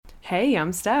Hey,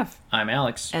 I'm Steph. I'm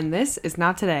Alex. And this is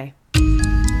Not Today.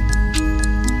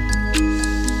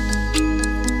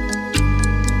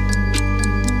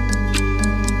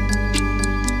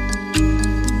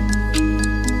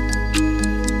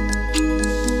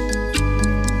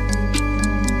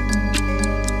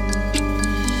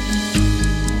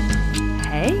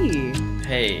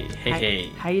 Hey.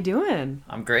 How you doing?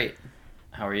 I'm great.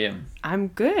 How are you? I'm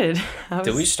good.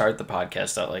 Do we start the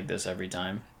podcast out like this every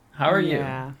time? How are you?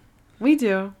 Yeah, we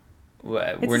do.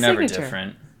 We're never signature.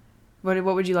 different. What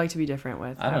would you like to be different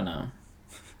with? I don't know.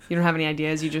 You don't have any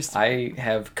ideas? I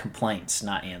have complaints,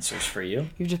 not answers for you.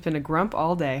 You've just been a grump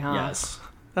all day, huh? Yes.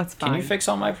 That's fine. Can you fix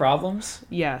all my problems?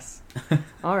 Yes.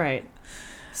 All right.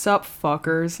 Sup,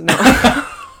 fuckers.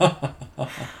 No.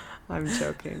 I'm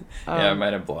joking. Yeah, I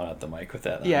might have blown out the mic with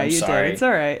that. Yeah, I'm you sorry. did. It's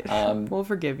all right. We'll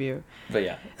forgive you. But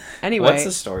yeah. Anyway. What's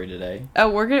the story today? Oh,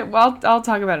 well, I'll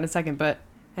talk about it in a second. But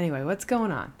anyway, what's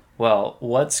going on? Well,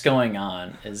 what's going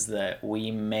on is that we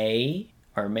may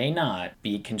or may not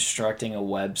be constructing a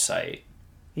website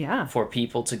for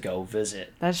people to go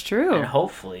visit. That's true. And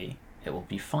hopefully it will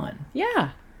be fun. Yeah.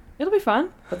 It'll be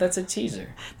fun. But that's a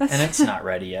teaser. And it's not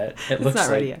ready yet.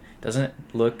 Doesn't it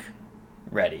look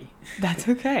ready? That's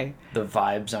okay. The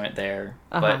vibes aren't there,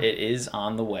 but it is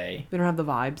on the way. We don't have the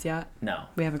vibes yet? No.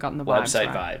 We haven't gotten the vibes.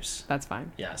 Website vibes. That's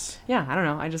fine. Yes. Yeah, I don't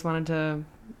know. I just wanted to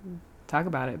talk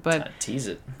about it, but tease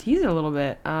it a little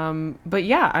bit. But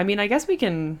yeah, I mean, I guess we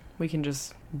can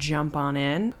just jump on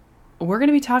in. We're going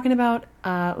to be talking about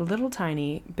little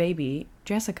tiny baby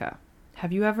Jessica.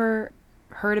 Have you ever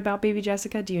heard about baby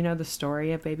Jessica? Do you know the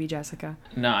story of baby Jessica?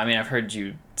 No, I mean, I've heard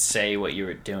you say what you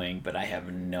were doing, but I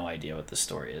have no idea what the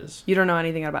story is. You don't know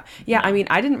anything about it? Yeah, No. I mean,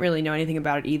 I didn't really know anything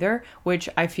about it either, which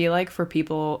I feel like for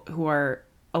people who are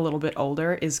a little bit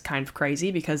older is kind of crazy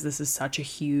because this is such a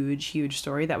huge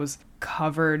story that was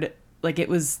covered. Like, it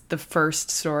was the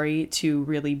first story to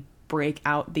really break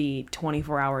out the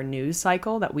 24-hour news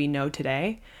cycle that we know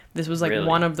today. This was like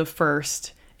one of the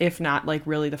first, if not like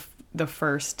really the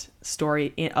first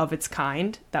story of its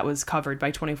kind that was covered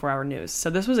by 24-hour news. So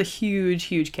this was a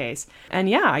huge case. And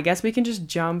yeah, I guess we can just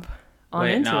jump on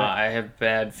into it. I have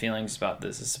bad feelings about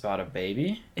this. It's about a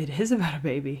baby? It is about a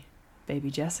baby.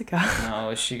 Baby Jessica. No,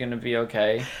 is she going to be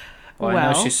okay? Well,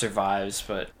 I know she survives,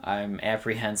 but I'm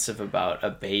apprehensive about a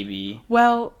baby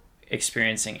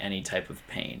experiencing any type of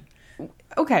pain.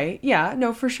 Okay, yeah,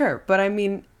 no, for sure. But I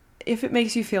mean, if it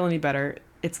makes you feel any better,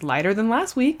 it's lighter than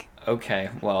last week. Okay,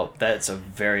 well, that's a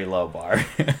very low bar.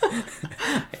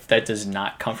 That does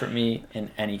not comfort me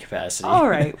in any capacity. All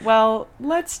right, well,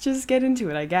 let's just get into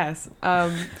it, I guess.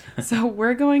 So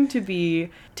we're going to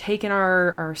be taking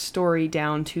our story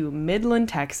down to Midland,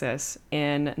 Texas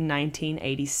in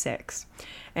 1986.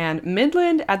 And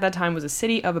Midland at that time was a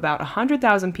city of about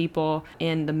 100,000 people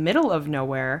in the middle of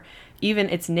nowhere. Even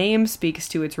its name speaks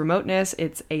to its remoteness.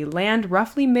 It's a land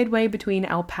roughly midway between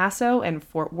El Paso and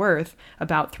Fort Worth,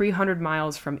 about 300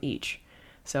 miles from each.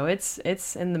 So it's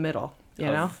in the middle, you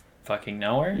know? Fucking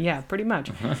nowhere? Yeah, pretty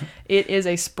much. It is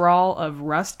a sprawl of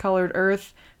rust-colored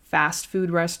earth, fast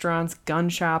food restaurants, gun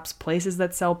shops, places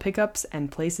that sell pickups,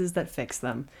 and places that fix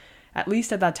them. At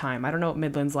least at that time. I don't know what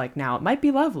Midland's like now. It might be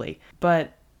lovely,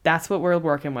 but that's what we're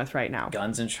working with right now.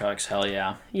 Guns and trucks, hell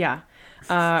yeah. Yeah.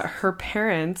 Her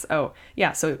parents, so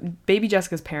baby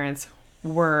Jessica's parents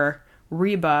were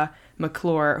Reba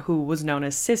McClure, who was known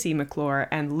as Sissy McClure,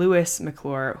 and Louis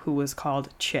McClure, who was called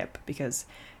Chip, because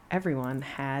everyone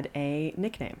had a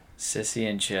nickname. Sissy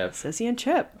and Chip. Sissy and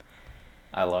Chip.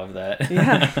 I love that.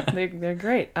 Yeah, they're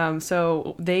great.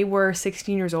 So they were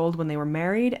 16 years old when they were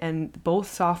married, and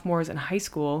both sophomores in high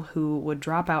school who would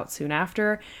drop out soon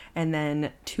after. And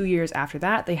then 2 years after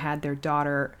that, they had their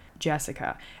daughter,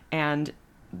 Jessica. And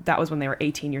that was when they were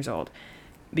 18 years old.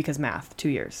 Because math, 2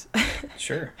 years.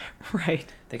 Sure. Right.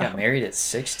 They got married at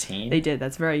 16? They did.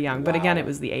 That's very young. Wow. But again, it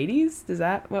was the 80s? Is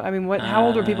that... Well, I mean, how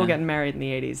old were people getting married in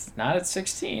the 80s? Not at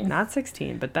 16. Not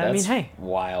 16, but that, I mean, hey.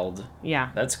 Wild. Yeah.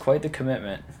 That's quite the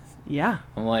commitment. Yeah.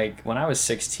 I'm like, when I was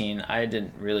 16, I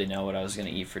didn't really know what I was going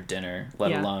to eat for dinner,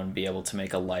 let alone be able to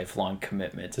make a lifelong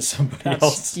commitment to somebody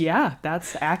else. Yeah,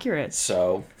 that's accurate.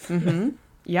 So... Mm-hmm.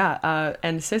 Yeah,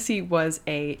 and Sissy was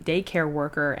a daycare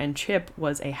worker and Chip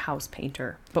was a house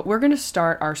painter. But we're going to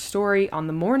start our story on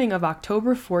the morning of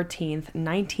October 14th,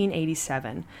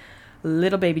 1987.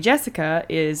 Little baby Jessica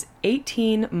is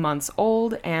 18 months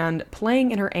old and playing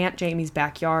in her Aunt Jamie's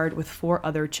backyard with 4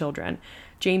 other children.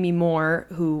 Jamie Moore,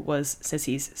 who was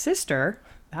Sissy's sister,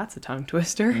 that's a tongue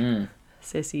twister,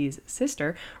 Sissy's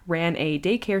sister, ran a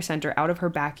daycare center out of her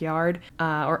backyard,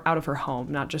 or out of her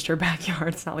home, not just her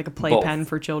backyard. It's not like a playpen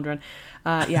for children.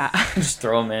 Yeah. Just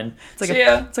throw them in.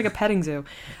 It's like a petting zoo.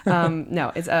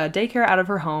 No, it's a daycare out of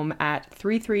her home at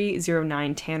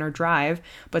 3309 Tanner Drive.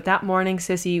 But that morning,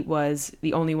 Sissy was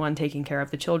the only one taking care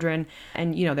of the children.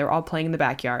 And, you know, they were all playing in the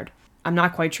backyard. I'm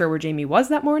not quite sure where Jamie was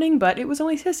that morning, but it was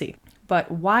only Sissy. But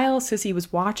while Sissy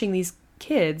was watching these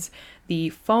kids, the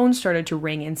phone started to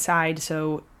ring inside,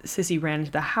 so Sissy ran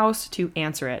into the house to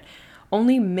answer it.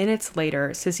 Only minutes later,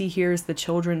 Sissy hears the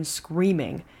children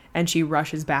screaming, and she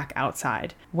rushes back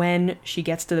outside. When she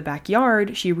gets to the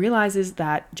backyard, she realizes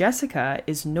that Jessica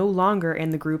is no longer in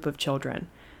the group of children.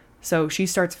 So she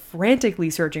starts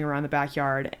frantically searching around the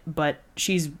backyard, but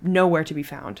she's nowhere to be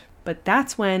found. But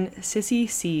that's when Sissy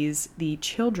sees the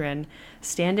children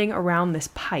standing around this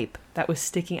pipe that was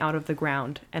sticking out of the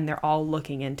ground, and they're all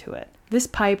looking into it. This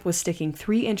pipe was sticking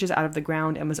 3 inches out of the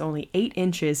ground and was only 8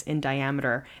 inches in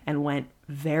diameter and went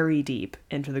very deep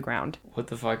into the ground. What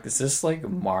the fuck? Is this like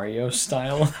Mario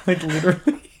style? Like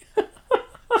literally?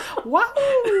 Wow!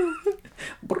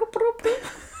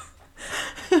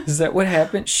 Is that what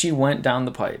happened? She went down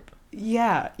the pipe.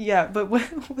 Yeah, but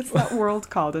what's that world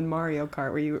called in Mario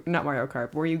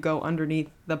Kart? Where you go underneath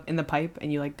in the pipe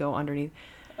and you like go underneath.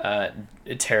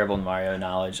 Terrible Mario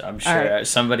knowledge. I'm sure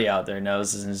somebody out there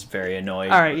knows and is very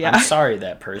annoyed. All right, yeah. I'm sorry,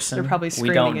 that person. They're probably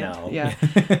screaming. We don't know. Yeah,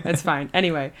 it's fine.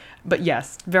 Anyway, but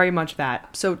yes, very much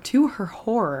that. So to her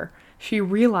horror, she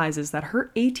realizes that her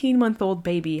 18-month-old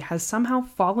baby has somehow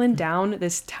fallen down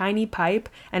this tiny pipe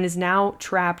and is now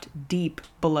trapped deep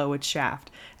below its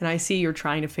shaft. And I see you're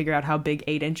trying to figure out how big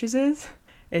 8 inches is.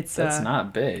 That's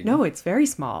not big. No, it's very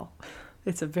small.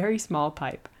 It's a very small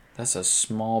pipe. That's a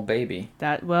small baby.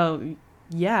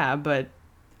 Yeah, but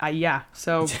yeah.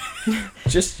 So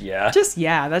just yeah.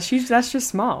 That's just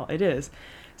small. It is.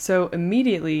 So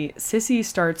immediately, Sissy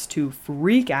starts to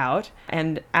freak out,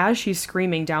 and as she's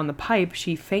screaming down the pipe,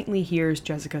 she faintly hears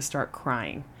Jessica start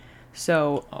crying.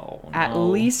 So at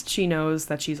least she knows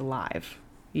that she's alive,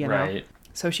 you know? Right.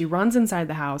 So she runs inside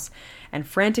the house and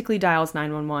frantically dials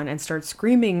 911 and starts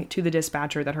screaming to the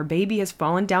dispatcher that her baby has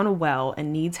fallen down a well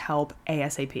and needs help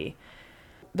ASAP.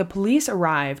 The police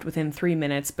arrived within 3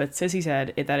 minutes, but Sissy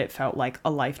said that it felt like a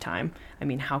lifetime. I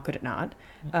mean, how could it not?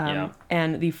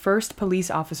 And the first police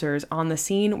officers on the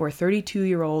scene were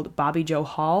 32-year-old Bobby Joe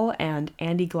Hall and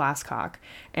Andy Glasscock.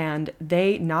 And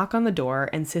they knock on the door,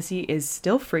 and Sissy is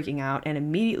still freaking out and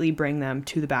immediately bring them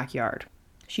to the backyard.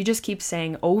 She just keeps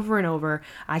saying over and over,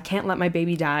 "I can't let my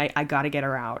baby die. I gotta get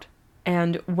her out."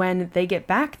 And when they get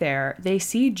back there, they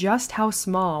see just how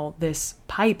small this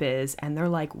pipe is, and they're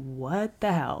like, what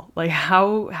the hell? Like,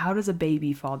 how does a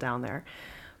baby fall down there?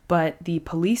 But the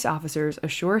police officers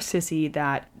assure Sissy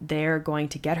that they're going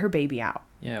to get her baby out.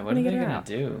 Yeah, what are they going to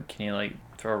do? Can you, like,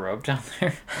 throw a rope down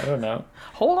there? I don't know.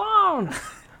 Hold on!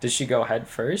 Did she go head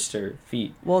first or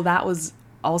feet? Well, that was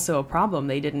also a problem.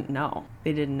 They didn't know.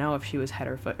 They didn't know if she was head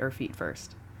or foot or feet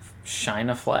first. Shine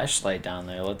a flashlight down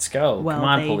there. Let's go. Well, come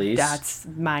on, police. That's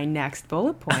my next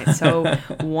bullet point. So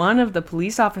one of the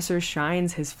police officers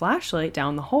shines his flashlight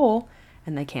down the hole,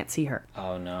 and they can't see her.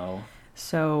 Oh, no.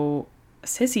 So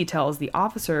Sissy tells the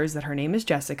officers that her name is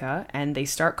Jessica, and they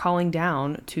start calling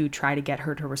down to try to get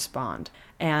her to respond.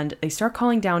 And they start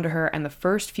calling down to her, and the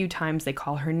first few times they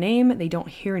call her name, they don't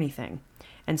hear anything.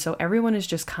 And so everyone is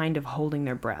just kind of holding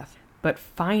their breath. But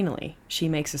finally, she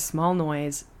makes a small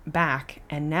noise back,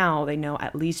 and now they know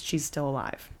at least she's still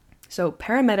alive. So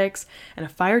paramedics and a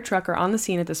fire truck are on the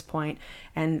scene at this point,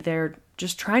 and they're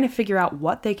just trying to figure out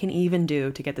what they can even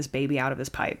do to get this baby out of this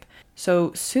pipe.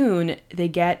 So soon they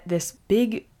get this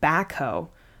big backhoe,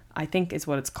 I think is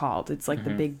what it's called. It's like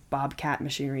the big Bobcat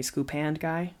machinery scoop hand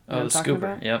guy. You know the scooper,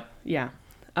 about? Yep. Yeah.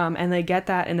 And they get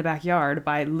that in the backyard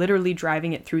by literally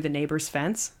driving it through the neighbor's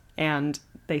fence, and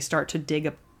they start to dig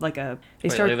up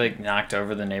they knocked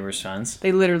over the neighbor's fence?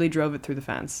 They literally drove it through the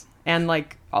fence. And,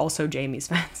 like, also Jamie's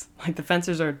fence. Like, the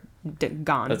fences are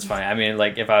gone. That's fine. I mean,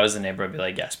 like, if I was the neighbor, I'd be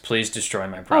like, yes, please destroy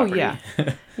my property. Oh, yeah.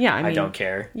 Yeah, I mean, I don't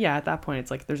care. Yeah, at that point, it's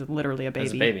like there's literally a baby.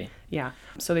 There's a baby. Yeah.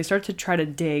 So they start to try to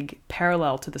dig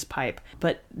parallel to this pipe.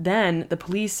 But then the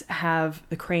police have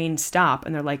the crane stop,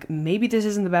 and they're like, maybe this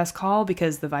isn't the best call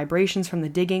because the vibrations from the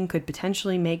digging could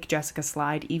potentially make Jessica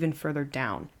slide even further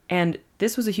down. And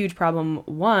this was a huge problem,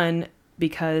 one,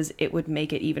 because it would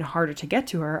make it even harder to get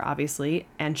to her, obviously,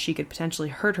 and she could potentially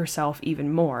hurt herself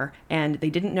even more. And they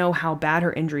didn't know how bad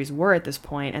her injuries were at this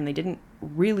point, and they didn't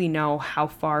really know how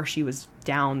far she was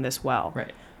down this well.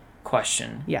 Right.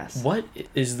 Question. Yes. What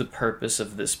is the purpose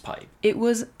of this pipe? It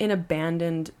was an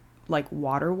abandoned, like,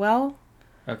 water well.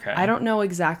 Okay. I don't know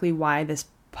exactly why this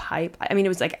pipe... I mean, it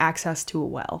was like access to a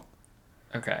well.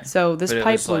 Okay. So this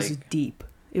pipe was deep.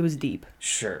 It was deep.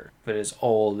 Sure. But it's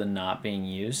old and not being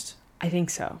used? I think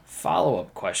so.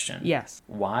 Follow-up question. Yes.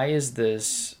 Why is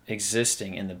this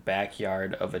existing in the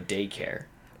backyard of a daycare?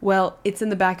 Well, it's in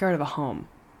the backyard of a home.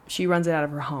 She runs it out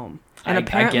of her home. And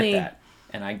apparently...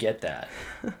 I get that.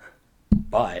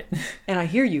 But... And I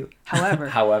hear you.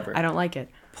 However. I don't like it.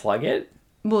 Plug it?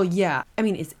 Well, yeah. I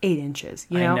mean, it's 8 inches,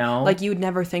 you know? I know. Like, you would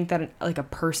never think that, a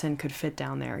person could fit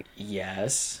down there.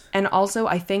 Yes. And also,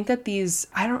 I think that these...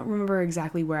 I don't remember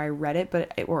exactly where I read it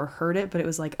or heard it, but it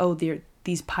was like,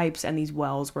 these pipes and these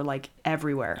wells were, like,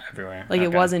 everywhere. Like,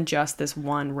 It wasn't just this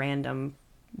one random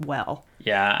well.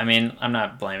 Yeah, I mean, I'm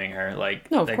not blaming her.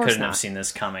 Like, no, they couldn't have seen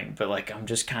this coming, but, like, I'm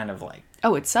just kind of like...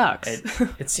 Oh, it sucks.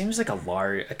 It seems like a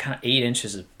kind of 8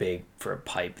 inches is big for a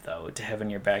pipe, though, to have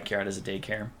in your backyard as a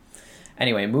daycare.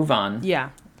 Anyway, move on. Yeah.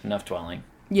 Enough dwelling.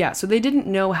 Yeah, so they didn't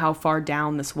know how far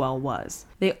down this well was.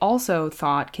 They also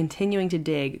thought continuing to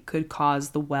dig could cause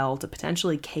the well to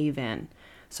potentially cave in.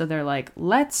 So they're like,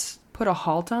 let's put a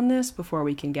halt on this before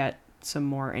we can get some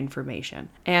more information.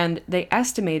 And they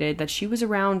estimated that she was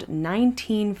around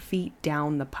 19 feet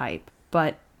down the pipe,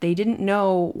 but they didn't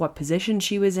know what position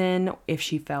she was in, if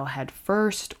she fell head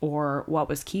first, or what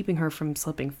was keeping her from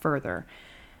slipping further.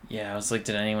 Yeah, I was like,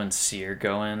 did anyone see her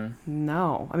go in?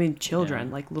 No. I mean,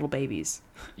 children, like little babies.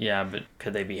 Yeah, but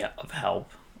could they be of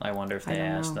help? I wonder if they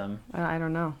asked them. I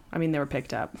don't know. I mean, they were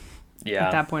picked up. Yeah.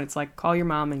 At that point, it's like, call your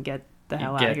mom and get the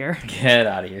hell out of here. Get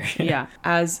out of here. Yeah.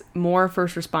 As more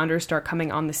first responders start coming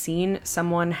on the scene,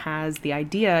 someone has the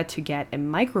idea to get a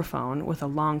microphone with a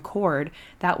long cord.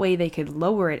 That way they could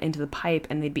lower it into the pipe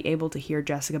and they'd be able to hear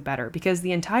Jessica better. Because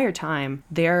the entire time,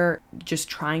 they're just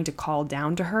trying to call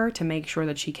down to her to make sure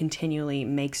that she continually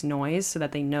makes noise so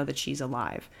that they know that she's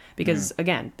alive. Because,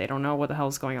 again, they don't know what the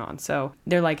hell's going on. So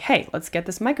they're like, hey, let's get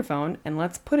this microphone and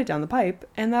let's put it down the pipe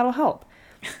and that'll help.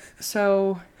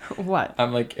 So, what?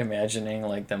 I'm, like, imagining,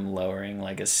 like, them lowering,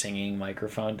 like, a singing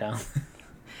microphone down.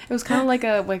 It was kind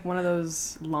of like one of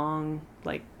those long,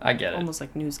 like... I get it. Almost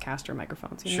like newscaster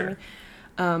microphones. You sure. know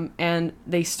what I mean? And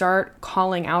they start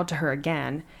calling out to her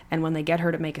again, and when they get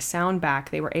her to make a sound back,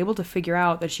 they were able to figure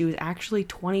out that she was actually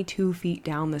 22 feet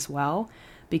down this well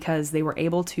because they were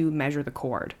able to measure the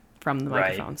cord from the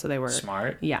microphone. Right. So they were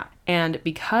smart. Yeah. And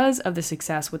because of the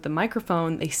success with the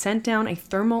microphone, they sent down a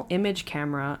thermal image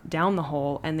camera down the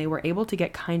hole and they were able to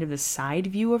get kind of the side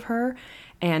view of her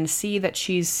and see that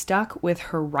she's stuck with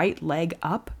her right leg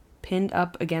up, pinned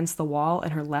up against the wall,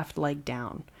 and her left leg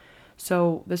down.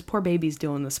 So this poor baby's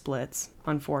doing the splits,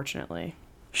 unfortunately.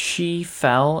 She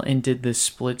fell and did the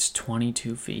splits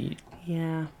 22 feet.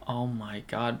 Yeah. Oh my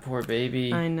God, poor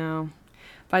baby. I know.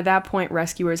 By that point,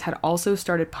 rescuers had also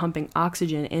started pumping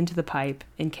oxygen into the pipe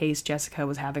in case Jessica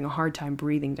was having a hard time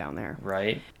breathing down there.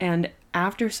 Right. And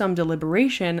after some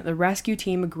deliberation, the rescue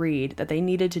team agreed that they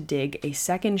needed to dig a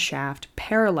second shaft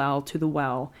parallel to the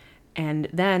well, and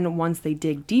then once they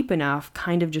dig deep enough,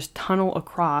 kind of just tunnel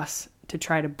across to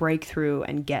try to break through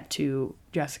and get to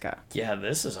Jessica. Yeah,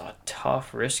 this is a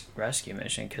tough rescue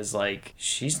mission because, like,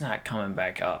 she's not coming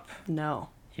back up. No.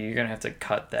 You're going to have to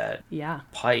cut that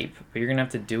pipe, but you're going to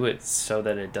have to do it so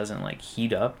that it doesn't, like,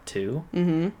 heat up, too.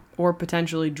 Mm-hmm. Or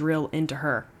potentially drill into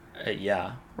her.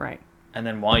 Yeah. Right. And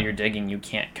then while you're digging, you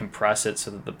can't compress it so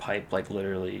that the pipe, like,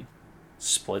 literally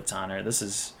splits on her.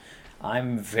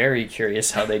 I'm very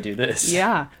curious how they do this.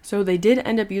 Yeah. So they did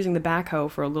end up using the backhoe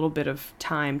for a little bit of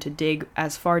time to dig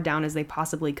as far down as they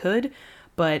possibly could,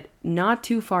 but not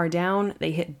too far down,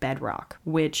 they hit bedrock,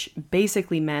 which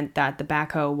basically meant that the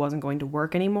backhoe wasn't going to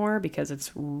work anymore because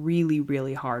it's really,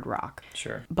 really hard rock.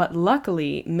 Sure. But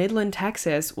luckily, Midland,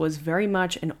 Texas was very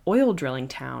much an oil drilling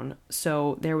town,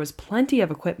 so there was plenty of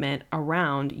equipment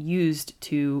around used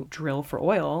to drill for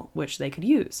oil, which they could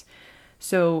use.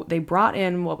 So they brought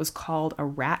in what was called a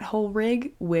rat hole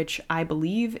rig, which I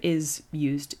believe is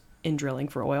used in drilling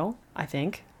for oil, I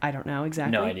think. I don't know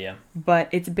exactly. No idea. But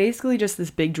it's basically just this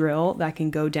big drill that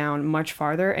can go down much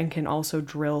farther and can also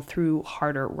drill through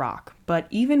harder rock. But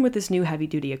even with this new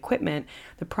heavy-duty equipment,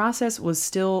 the process was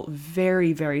still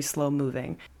very, very slow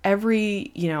moving.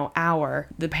 Every, hour,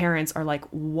 the parents are like,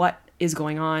 what is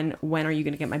going on? When are you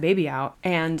going to get my baby out?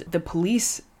 And the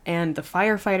police and the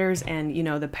firefighters and,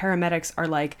 the paramedics are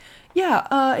like,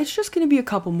 yeah, it's just going to be a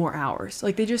couple more hours.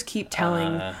 Like, they just keep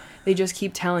telling they just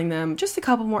keep telling them, just a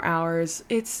couple more hours.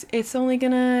 It's only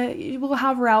we'll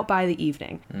have her out by the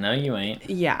evening. No, you ain't.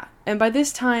 Yeah. And by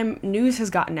this time, news has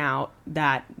gotten out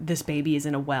that this baby is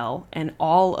in a well, and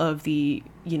all of the,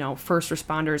 first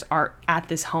responders are at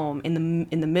this home in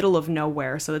the middle of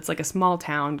nowhere. So it's like a small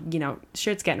town,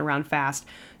 shit's getting around fast.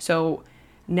 So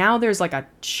now there's like a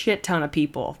shit ton of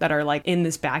people that are like in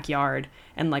this backyard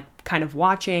and like kind of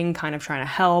watching, kind of trying to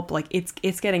help. Like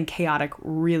it's getting chaotic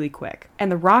really quick.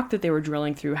 And the rock that they were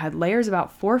drilling through had layers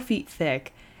about 4 feet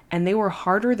thick, and they were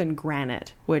harder than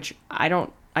granite, which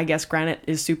I guess granite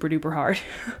is super duper hard.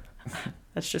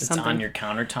 That's just something. It's on your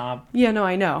countertop. Yeah, no,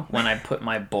 I know. When I put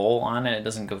my bowl on it, it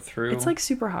doesn't go through. It's like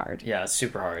super hard. Yeah, it's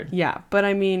super hard. Yeah, but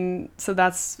I mean, so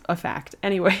that's a fact.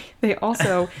 Anyway, they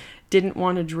also didn't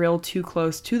want to drill too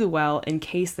close to the well in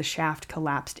case the shaft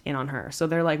collapsed in on her. So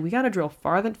they're like, we got to drill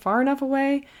far enough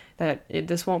away that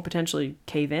this won't potentially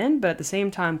cave in, but at the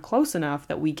same time close enough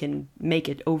that we can make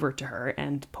it over to her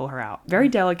and pull her out. Very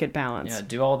delicate balance. Yeah,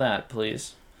 do all that,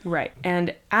 please. Right.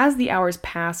 And as the hours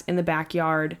pass in the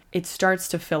backyard, it starts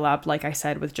to fill up, like I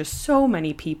said, with just so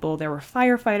many people. There were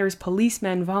firefighters,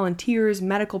 policemen, volunteers,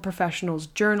 medical professionals,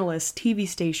 journalists, TV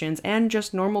stations, and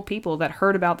just normal people that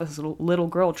heard about this little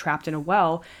girl trapped in a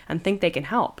well and think they can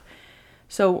help.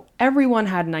 So everyone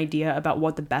had an idea about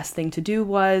what the best thing to do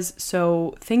was,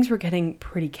 so things were getting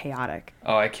pretty chaotic.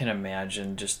 Oh, I can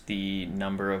imagine just the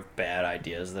number of bad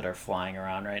ideas that are flying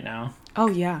around right now. Oh,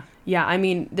 yeah. Yeah, I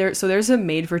mean, there's a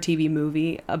made-for-TV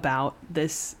movie about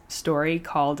this story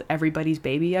called Everybody's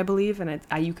Baby, I believe, and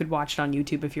you could watch it on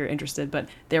YouTube if you're interested, but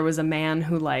there was a man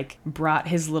who, like, brought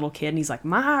his little kid, and he's like,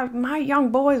 my young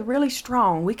boy is really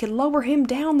strong. We can lower him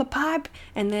down the pipe,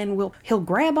 and then he'll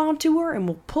grab onto her, and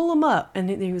we'll pull him up. And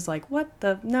he was like,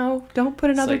 no, don't put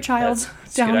another child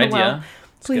down the well.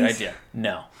 Please. That's a good idea.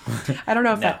 No. I don't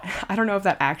know if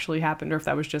that actually happened or if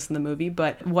that was just in the movie,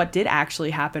 but what did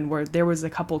actually happen were there was a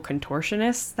couple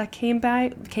contortionists that came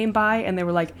by and they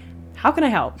were like, how can I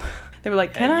help? They were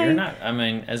like,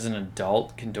 as an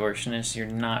adult contortionist, you're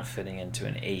not fitting into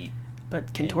an 8.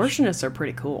 But contortionists are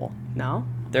pretty cool, no?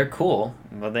 They're cool,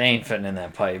 but they ain't fitting in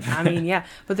that pipe. I mean, yeah.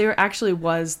 But there actually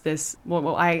was this,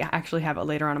 well, I actually have it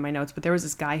later on in my notes, but there was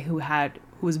this guy who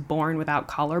was born without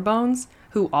collarbones,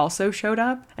 who also showed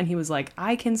up, and he was like,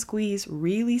 I can squeeze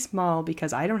really small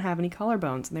because I don't have any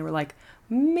collarbones. And they were like,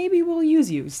 maybe we'll use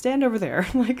you. Stand over there.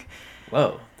 Like,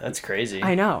 whoa, that's crazy.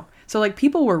 I know. So, like,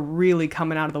 people were really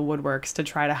coming out of the woodworks to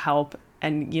try to help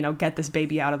and, get this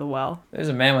baby out of the well. There's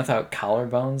a man without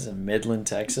collarbones in Midland,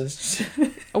 Texas.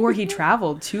 Or he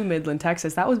traveled to Midland,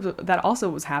 Texas. That also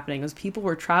was happening, was people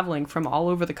were traveling from all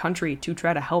over the country to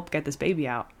try to help get this baby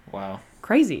out. Wow.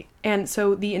 Crazy. And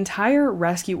so the entire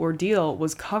rescue ordeal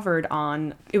was covered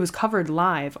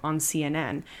live on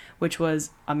CNN, which was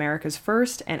America's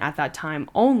first and at that time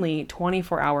only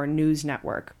 24-hour news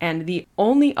network. And the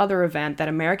only other event that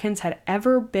Americans had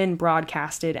ever been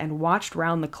broadcasted and watched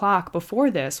round the clock before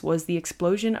this was the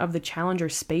explosion of the Challenger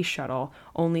space shuttle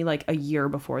only like a year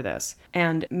before this.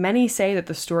 And many say that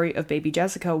the story of baby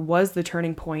Jessica was the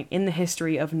turning point in the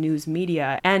history of news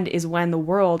media and is when the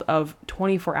world of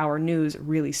 24-hour news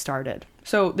really started.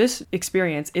 So this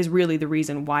experience is really the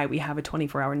reason why we have a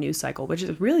 24-hour news cycle, which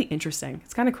is really interesting.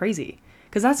 It's kind of crazy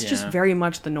because that's just very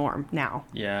much the norm now.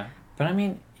 Yeah. But I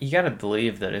mean, you got to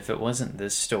believe that if it wasn't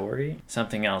this story,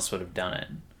 something else would have done it.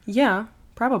 Yeah,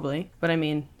 probably. But I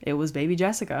mean, it was baby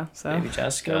Jessica. So baby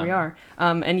Jessica. Here we are.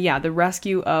 And yeah, the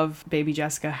rescue of baby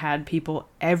Jessica had people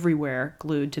everywhere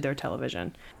glued to their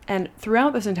television. And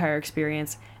throughout this entire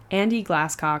experience, Andy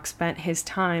Glasscock spent his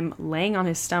time laying on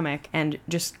his stomach and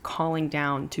just calling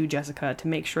down to Jessica to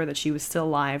make sure that she was still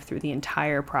alive through the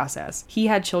entire process. He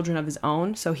had children of his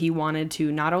own, so he wanted to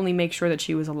not only make sure that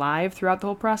she was alive throughout the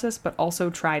whole process, but also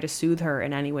try to soothe her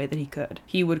in any way that he could.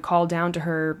 He would call down to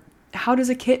her, "How does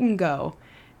a kitten go?"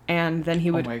 And then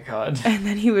he would, oh my God. And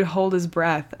then he would hold his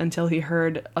breath until he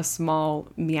heard a small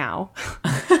meow.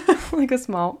 Like a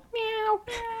small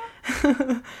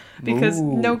meow. Because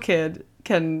no kid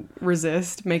can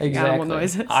resist making animal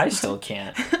noises. I still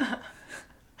can't.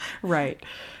 Right.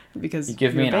 Because you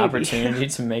give me an opportunity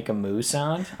to make a moo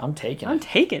sound, I'm taking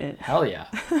it. Hell yeah.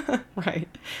 Right.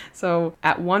 So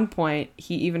at one point,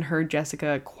 he even heard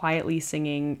Jessica quietly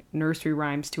singing nursery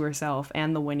rhymes to herself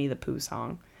and the Winnie the Pooh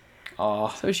song.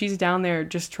 Oh. So she's down there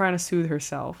just trying to soothe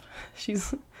herself.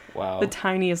 She's the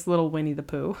tiniest little Winnie the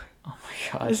Pooh. Oh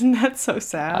my God. Isn't that so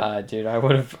sad? Dude, I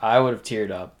would have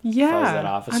teared up if I was that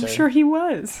officer. I'm sure he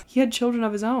was. He had children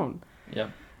of his own.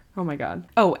 Yep. Oh my God.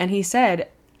 Oh, and he said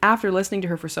after listening to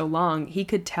her for so long, he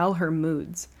could tell her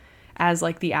moods. as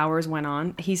like the hours went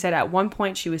on. He said at one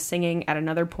point she was singing, at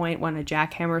another point when a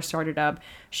jackhammer started up,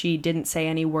 she didn't say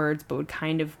any words but would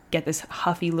kind of get this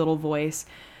huffy little voice.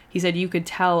 He said you could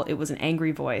tell it was an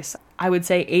angry voice. I would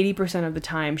say 80% of the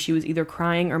time she was either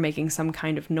crying or making some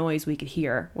kind of noise we could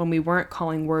hear. When we weren't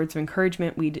calling words of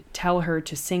encouragement, we'd tell her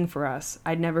to sing for us.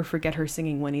 I'd never forget her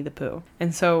singing Winnie the Pooh.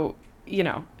 And so, you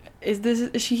know,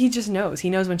 he just knows. He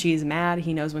knows when she's mad.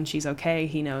 He knows when she's okay.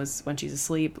 He knows when she's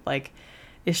asleep. Like,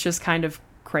 it's just kind of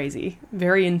crazy.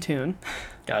 Very in tune.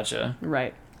 Gotcha.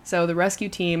 Right. So the rescue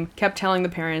team kept telling the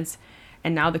parents,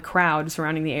 and now the crowd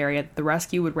surrounding the area, the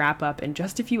rescue would wrap up in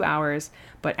just a few hours,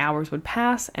 but hours would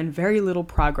pass and very little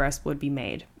progress would be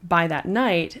made. By that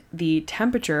night, the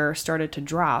temperature started to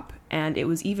drop, and it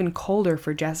was even colder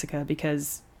for Jessica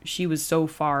because she was so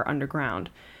far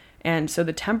underground. And so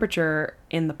the temperature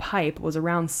in the pipe was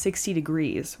around 60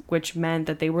 degrees, which meant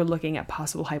that they were looking at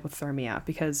possible hypothermia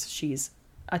because she's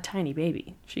a tiny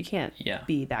baby. She can't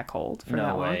be that cold for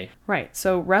that long. Right.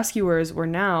 So rescuers were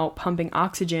now pumping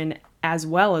oxygen as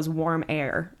well as warm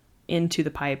air into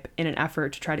the pipe in an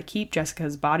effort to try to keep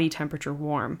Jessica's body temperature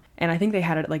warm. And I think they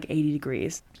had it at like 80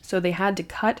 degrees. So they had to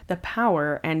cut the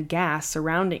power and gas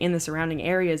in the surrounding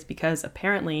areas because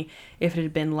apparently if it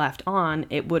had been left on,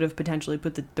 it would have potentially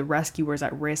put the rescuers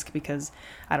at risk because,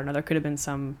 I don't know, there could have been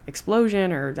some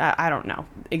explosion or I don't know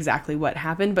exactly what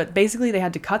happened. But basically they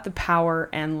had to cut the power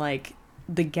and like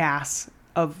the gas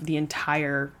of the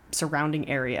entire surrounding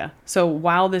area. So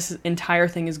while this entire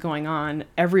thing is going on,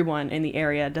 everyone in the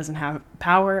area doesn't have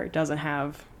power, doesn't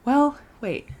have... Well,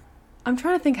 wait. I'm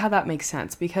trying to think how that makes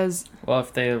sense because... Well,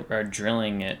 if they are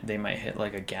drilling it, they might hit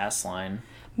like a gas line.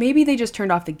 Maybe they just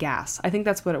turned off the gas. I think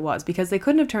that's what it was because they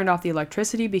couldn't have turned off the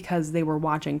electricity because they were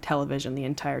watching television the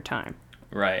entire time.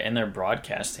 Right, and they're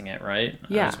broadcasting it, right?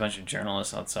 Yeah. There's a bunch of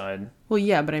journalists outside. Well,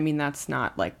 yeah, but I mean, that's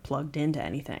not like plugged into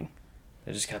anything.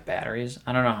 They just got batteries?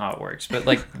 I don't know how it works, but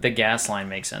like the gas line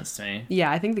makes sense to me. Yeah,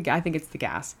 I think it's the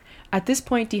gas. At this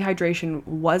point, dehydration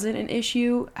wasn't an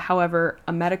issue. However,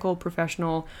 a medical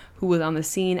professional who was on the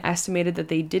scene estimated that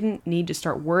they didn't need to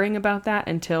start worrying about that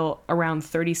until around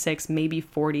 36, maybe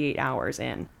 48 hours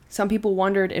in. Some people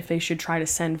wondered if they should try to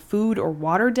send food or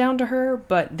water down to her,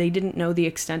 but they didn't know the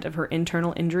extent of her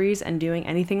internal injuries, and doing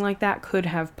anything like that could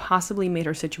have possibly made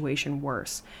her situation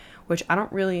worse. Which I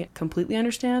don't really completely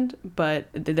understand, but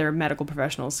they're medical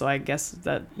professionals, so I guess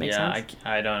that makes sense.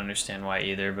 Yeah, I don't understand why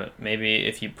either, but maybe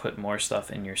if you put more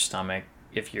stuff in your stomach,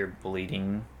 if you're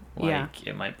bleeding,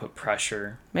 it might put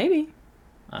pressure. Maybe.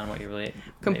 On what you're really...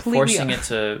 Forcing it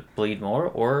to bleed more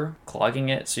or clogging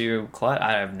it so you clot?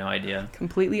 I have no idea.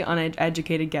 Completely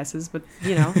uneducated guesses, but,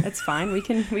 you know, it's fine. We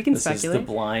can this speculate. This is the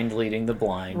blind leading the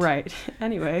blind. Right.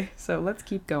 Anyway, so let's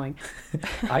keep going.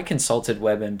 I consulted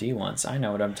WebMD once. I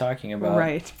know what I'm talking about.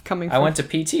 Right. I went to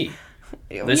PT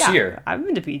this year. I've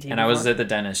been to PT And before. I was at the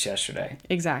dentist yesterday.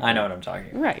 Exactly. I know what I'm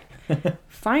talking about. Right.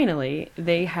 Finally,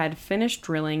 they had finished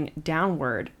drilling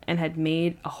downward and had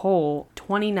made a hole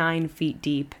 29 feet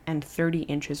deep and 30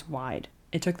 inches wide.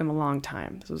 It took them a long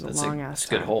time. This was a long-ass time. That's a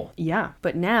good hole. Yeah.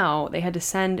 But now they had to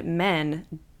send men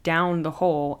down the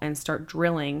hole and start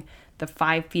drilling the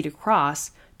 5 feet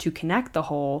across to connect the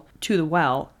hole to the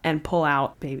well and pull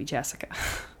out baby Jessica.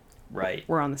 Right.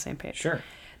 We're on the same page. Sure.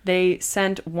 They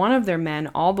sent one of their men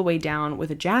all the way down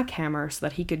with a jackhammer so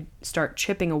that he could start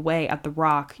chipping away at the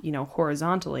rock, you know,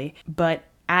 horizontally. But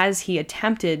as he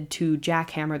attempted to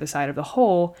jackhammer the side of the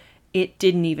hole, it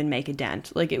didn't even make a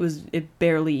dent. Like, it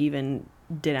barely even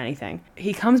did anything.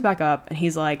 He comes back up and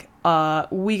he's like,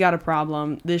 we got a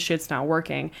problem. This shit's not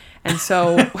working. And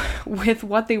so with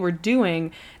what they were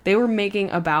doing, they were making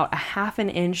about a half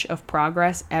an inch of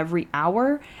progress every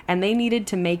hour, and they needed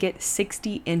to make it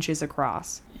 60 inches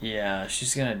across. Yeah,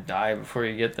 she's gonna die before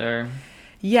you get there.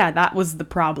 Yeah, that was the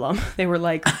problem. They were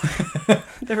like,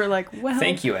 well...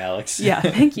 Thank you, Alex. Yeah,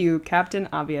 thank you, Captain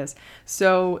Obvious.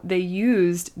 So they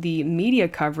used the media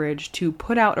coverage to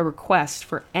put out a request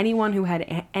for anyone who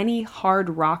had any hard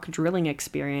rock drilling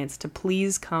experience to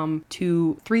please come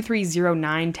to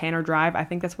 3309 Tanner Drive, I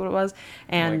think that's what it was,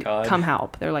 and come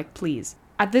help. They're like, please.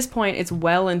 At this point, it's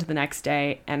well into the next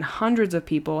day, and hundreds of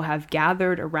people have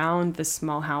gathered around this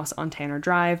small house on Tanner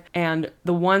Drive, and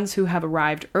the ones who have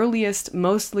arrived earliest,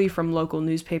 mostly from local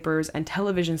newspapers and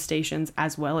television stations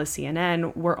as well as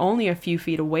CNN, were only a few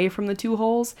feet away from the two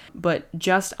holes, but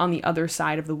just on the other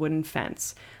side of the wooden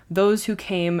fence. Those who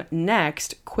came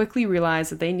next quickly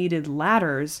realized that they needed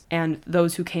ladders, and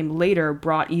those who came later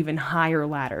brought even higher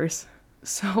ladders.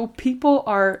 So people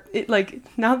are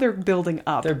now they're building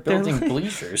up. They're building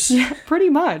bleachers. Yeah,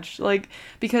 pretty much. Like,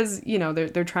 because,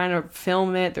 they're trying to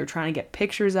film it. They're trying to get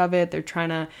pictures of it. They're trying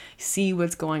to see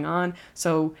what's going on.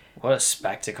 So what a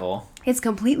spectacle. It's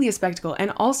completely a spectacle.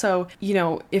 And also,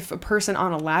 if a person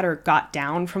on a ladder got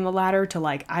down from the ladder to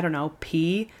I don't know,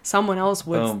 pee, someone else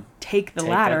would take the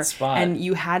ladder, and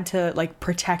you had to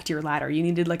protect your ladder. You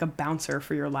needed a bouncer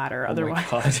for your ladder. Otherwise,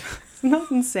 oh my God. Isn't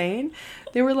that insane?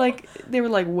 They were like,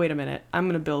 wait a minute, I'm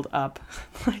going to build up.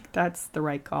 That's the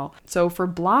right call. So for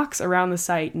blocks around the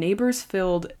site, neighbors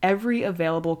filled every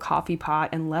available coffee pot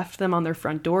and left them on their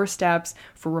front doorsteps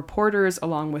for reporters,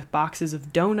 along with boxes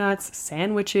of donuts,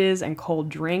 sandwiches, and cold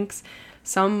drinks.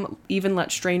 Some even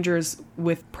let strangers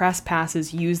with press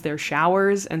passes use their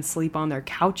showers and sleep on their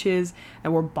couches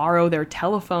or borrow their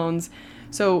telephones.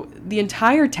 So the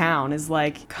entire town is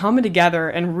coming together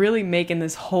and really making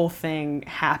this whole thing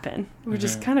happen, which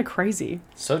is kind of crazy.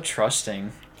 So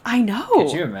trusting. I know.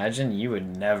 Could you imagine? You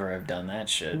would never have done that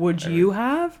shit. Would you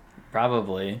have?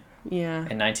 Probably. Yeah.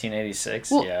 In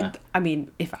 1986, well, yeah. I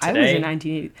mean, if Today, I was in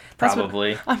 1980,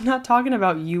 probably. I'm not talking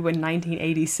about you in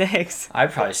 1986.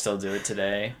 I'd probably still do it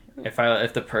today if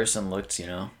the person looked,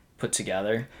 put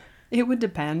together. It would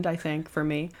depend, I think, for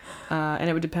me. And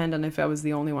it would depend on if I was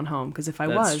the only one home. Because if I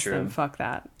was, then fuck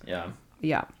that. Yeah.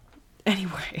 Yeah.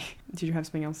 Anyway, did you have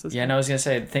something else to say? Yeah, no, I was going to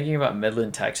say, thinking about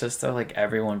Midland, Texas, though,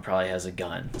 everyone probably has a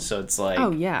gun. So it's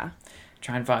oh, yeah.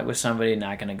 Try and fight with somebody,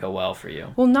 not going to go well for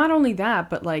you. Well, not only that,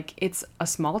 but it's a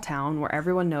small town where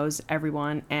everyone knows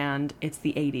everyone, and it's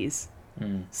the 80s.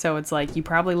 So it's you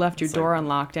probably left your door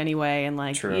unlocked anyway, and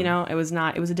true. It was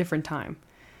a different time.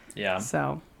 Yeah.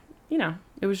 So,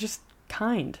 it was just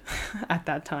kind at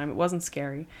that time. It wasn't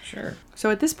scary. Sure.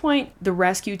 So at this point, the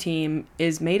rescue team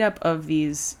is made up of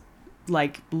these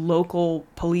local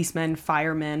policemen,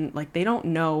 firemen. They don't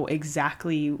know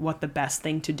exactly what the best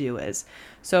thing to do is.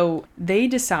 So they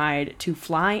decide to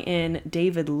fly in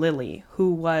David Lilly,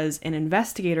 who was an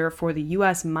investigator for the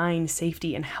U.S. Mine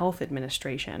Safety and Health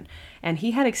Administration. And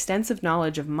he had extensive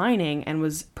knowledge of mining and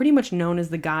was pretty much known as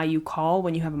the guy you call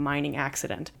when you have a mining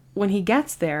accident. When he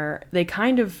gets there, they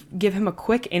kind of give him a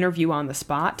quick interview on the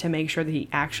spot to make sure that he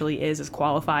actually is as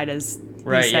qualified as he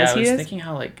says he is. I was thinking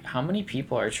how many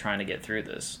people are trying to get through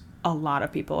this? A lot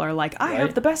of people are I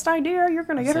have the best idea. You're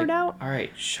going to get her down. All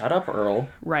right, shut up, Earl.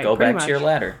 Right, go back to your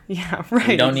ladder. Yeah, right.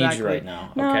 We don't need you right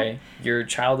now, okay? Your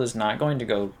child is not going to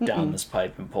go down this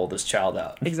pipe and pull this child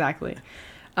out. Exactly.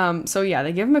 So yeah,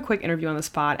 they give him a quick interview on the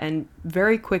spot and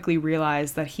very quickly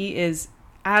realize that he is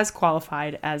as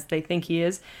qualified as they think he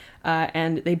is,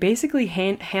 and they basically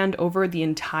hand over the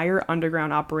entire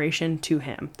underground operation to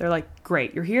him. They're like,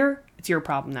 great, you're here, it's your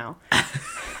problem now.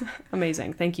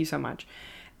 Amazing, thank you so much.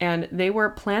 And they were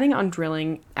planning on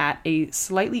drilling at a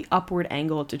slightly upward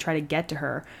angle to try to get to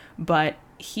her, but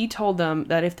he told them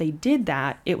that if they did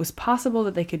that, it was possible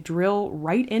that they could drill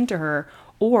right into her,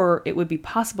 or it would be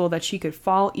possible that she could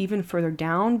fall even further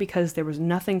down because there was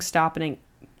nothing stopping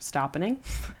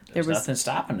There was nothing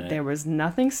stopping it. There was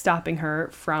nothing stopping her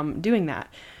from doing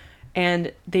that.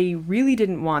 And they really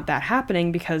didn't want that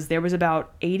happening because there was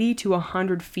about 80 to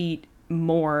 100 feet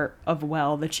more of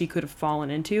well that she could have fallen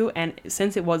into. And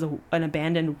since it was an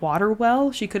abandoned water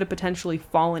well, she could have potentially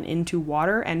fallen into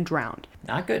water and drowned.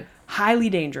 Not good. Highly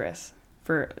dangerous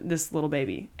for this little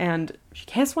baby. And she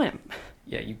can't swim.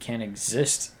 Yeah, you can't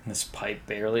exist in this pipe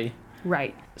barely.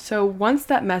 Right. So once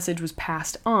that message was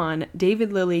passed on,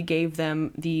 David Lilly gave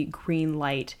them the green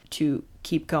light to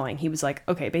keep going. He was like,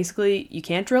 okay, basically you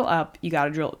can't drill up, you got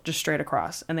to drill just straight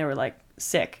across. And they were like,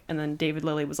 sick. And then David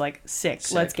Lilly was like, sick.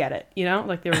 Let's get it. They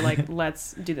were like,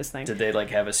 let's do this thing. Did they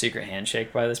have a secret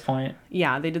handshake by this point?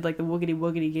 Yeah, they did the woogity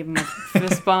woogity, gave him a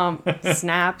fist bump,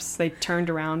 snaps. They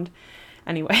turned around.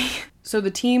 Anyway, so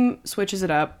the team switches it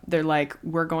up. They're like,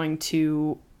 we're going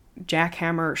to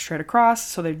jackhammer straight across.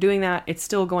 So they're doing that. It's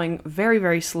still going very,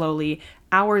 very slowly.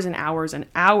 Hours and hours and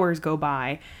hours go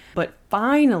by. But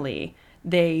finally,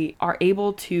 they are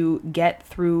able to get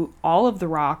through all of the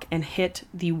rock and hit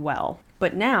the well.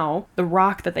 But now, the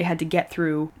rock that they had to get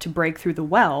through to break through the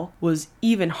well was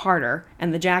even harder,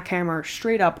 and the jackhammer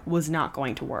straight up was not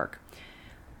going to work.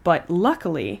 But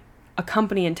luckily, a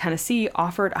company in Tennessee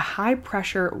offered a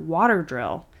high-pressure water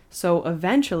drill, so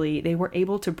eventually they were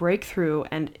able to break through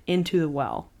and into the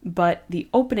well. But the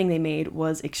opening they made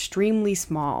was extremely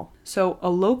small. So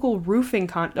a local roofing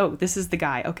this is the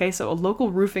guy, okay? So a local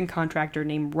roofing contractor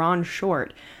named Ron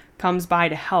Short comes by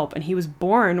to help, and he was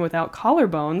born without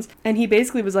collarbones, and he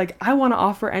basically was like, I want to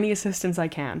offer any assistance I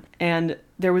can. And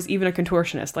There was even a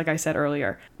contortionist, like I said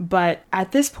earlier. But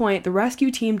at this point, the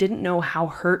rescue team didn't know how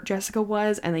hurt Jessica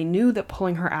was, and they knew that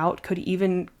pulling her out could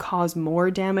even cause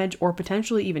more damage or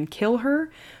potentially even kill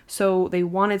her. So they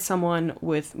wanted someone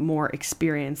with more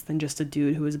experience than just a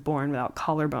dude who was born without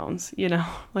collarbones, you know?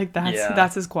 Like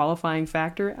that's his qualifying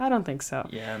factor? I don't think so.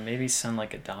 Yeah, maybe send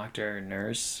like a doctor, a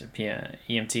nurse,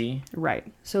 EMT.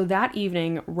 Right. So that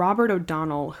evening, Robert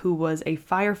O'Donnell, who was a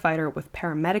firefighter with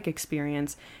paramedic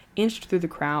experience, inched through the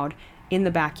crowd in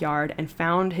the backyard and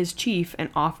found his chief and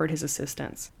offered his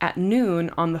assistance. At noon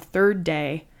on the third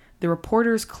day, the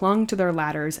reporters clung to their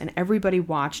ladders and everybody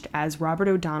watched as Robert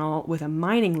O'Donnell, with a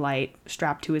mining light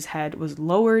strapped to his head, was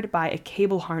lowered by a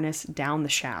cable harness down the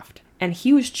shaft. And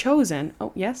he was chosen...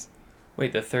 Oh, yes?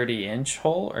 Wait, the 30-inch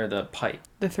hole or the pipe?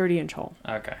 The 30-inch hole.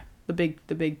 Okay. The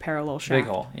big parallel shaft.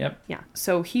 Big hole, yep. Yeah.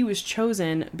 So he was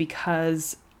chosen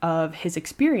because of his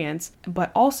experience,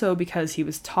 but also because he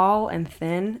was tall and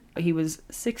thin. He was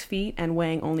 6 feet and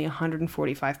weighing only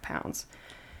 145 pounds.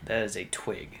 That is a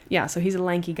twig. Yeah, so he's a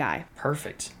lanky guy.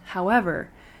 Perfect. However,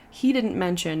 he didn't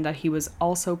mention that he was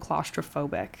also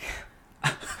claustrophobic.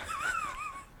 All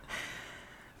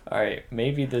right,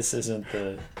 maybe this isn't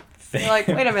the thing. You're like,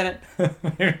 wait a minute.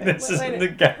 This isn't the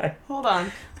guy. Hold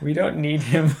on. We don't need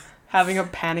him having a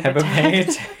panic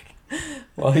attack.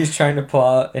 While he's trying to pull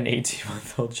out an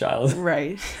 18-month-old child.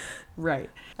 Right.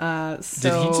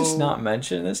 Did he just not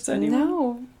mention this to anyone?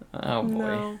 No. Oh, boy.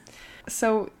 No.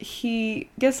 So he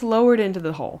gets lowered into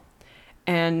the hole,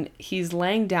 and he's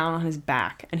laying down on his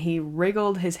back, and he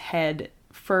wriggled his head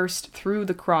first through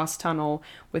the cross tunnel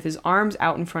with his arms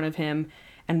out in front of him,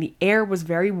 and the air was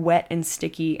very wet and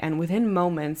sticky, and within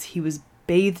moments he was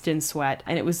bathed in sweat,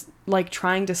 and it was like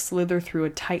trying to slither through a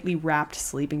tightly wrapped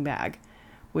sleeping bag,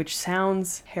 which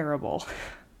sounds terrible.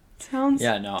 I'm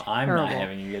terrible. Not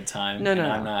having a good time. No.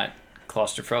 I'm not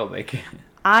claustrophobic.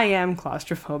 I am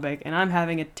claustrophobic, and I'm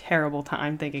having a terrible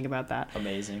time thinking about that.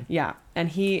 Amazing. Yeah, and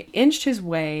he inched his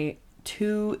way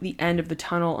to the end of the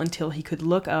tunnel until he could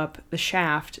look up the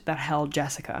shaft that held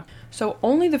Jessica. So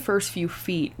only the first few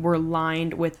feet were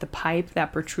lined with the pipe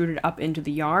that protruded up into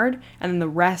the yard, and then the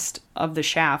rest of the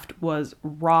shaft was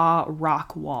raw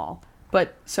rock wall.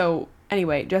 But so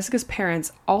anyway, Jessica's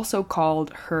parents also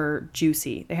called her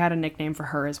Juicy. They had a nickname for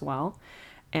her as well,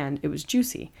 and it was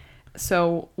Juicy.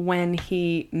 So when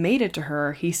he made it to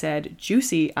her, he said,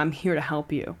 "Juicy, I'm here to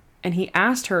help you." And he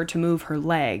asked her to move her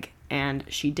leg, and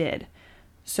she did.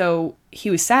 So he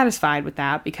was satisfied with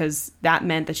that because that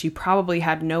meant that she probably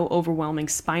had no overwhelming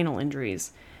spinal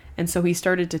injuries. And so he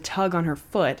started to tug on her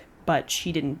foot, but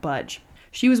she didn't budge.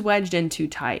 She was wedged in too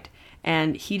tight,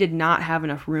 and he did not have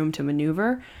enough room to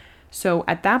maneuver. So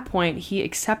at that point, he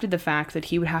accepted the fact that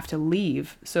he would have to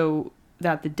leave so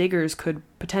that the diggers could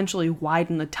potentially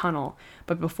widen the tunnel.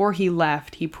 But before he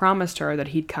left, he promised her that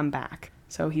he'd come back.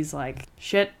 So he's like,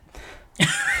 shit.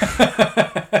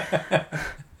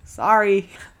 Sorry,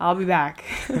 I'll be back.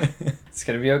 It's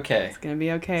gonna be okay. It's gonna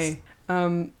be okay.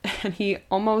 And he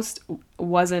almost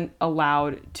wasn't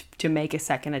allowed to make a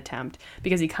second attempt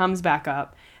because he comes back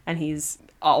up and he's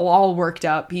all worked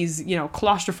up. He's,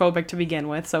 claustrophobic to begin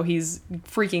with, so he's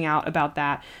freaking out about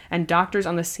that. And doctors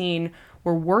on the scene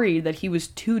were worried that he was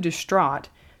too distraught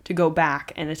to go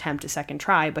back and attempt a second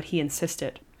try, but he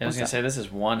insisted. I was going to say, this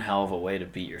is one hell of a way to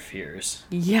beat your fears.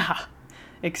 Yeah,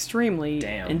 extremely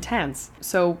intense.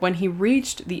 So when he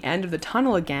reached the end of the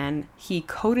tunnel again, he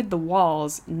coated the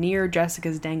walls near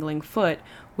Jessica's dangling foot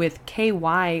with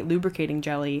KY lubricating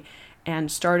jelly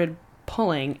and started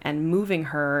pulling and moving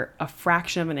her a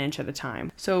fraction of an inch at a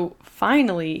time. So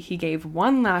finally, he gave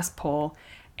one last pull,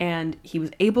 and he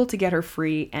was able to get her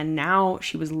free, and now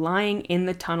she was lying in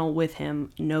the tunnel with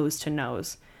him, nose to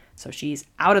nose. So she's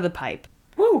out of the pipe.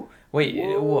 Woo! Wait,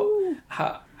 whoa.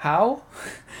 How?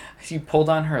 She pulled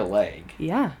on her leg.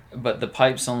 Yeah. But the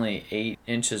pipe's only 8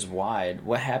 inches wide.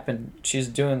 What happened? She's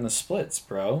doing the splits,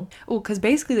 bro. Well, because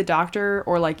basically the doctor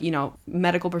or,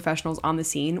 medical professionals on the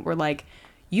scene were like,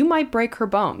 you might break her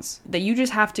bones, that you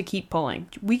just have to keep pulling.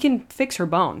 We can fix her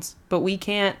bones, but we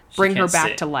can't bring her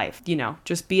back to life.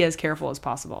 Just be as careful as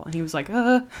possible. And he was like,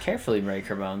 Carefully break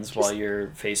her bones while you're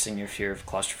facing your fear of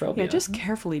claustrophobia. Yeah, just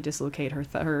carefully dislocate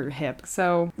her hip.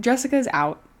 So Jessica's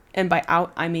out. And by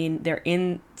out, I mean they're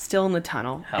still in the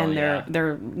tunnel. Hell and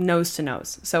they're nose to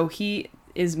nose. So he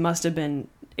must have been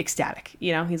ecstatic.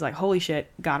 He's like, holy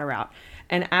shit, got her out.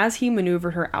 And as he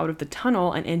maneuvered her out of the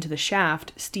tunnel and into the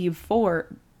shaft, Steve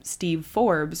Ford Steve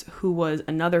Forbes, who was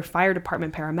another fire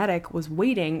department paramedic, was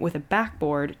waiting with a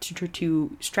backboard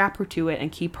to strap her to it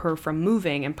and keep her from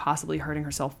moving and possibly hurting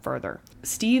herself further.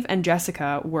 Steve and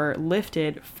Jessica were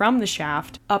lifted from the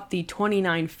shaft up the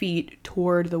 29 feet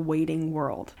toward the waiting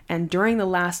world. And during the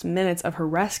last minutes of her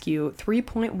rescue,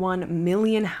 3.1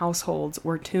 million households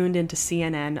were tuned into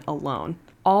CNN alone.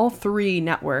 All three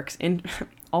networks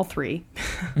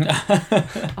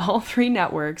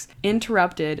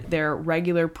interrupted their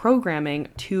regular programming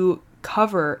to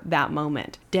cover that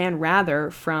moment. Dan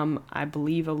Rather from, I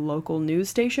believe, a local news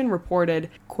station reported,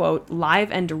 quote,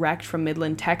 "Live and direct from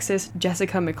Midland, Texas,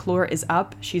 Jessica McClure is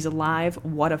up. She's alive.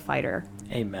 What a fighter."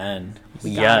 Amen.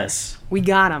 Yes. We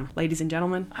got him, ladies and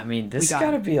gentlemen. I mean, this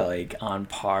got to be like on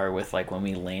par with like when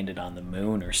we landed on the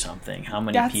moon or something. How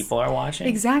many people are watching?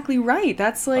 Exactly right.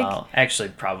 That's like... Well, actually,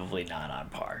 probably not on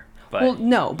par. But, well,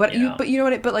 no, but you know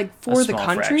what? But like for the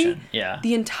country, yeah,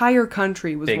 the entire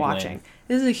country was watching. Win.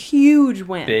 This is a huge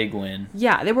win. Big win.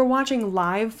 Yeah, they were watching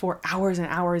live for hours and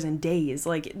hours and days.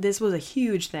 Like, this was a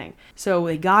huge thing. So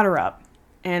they got her up,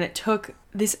 and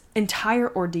this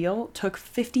entire ordeal took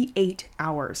 58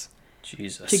 hours.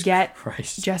 Jesus to get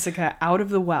Christ. Jessica out of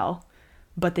the well,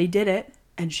 but they did it,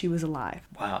 and she was alive.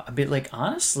 Wow. I mean, like,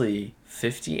 honestly,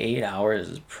 58 hours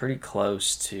is pretty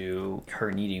close to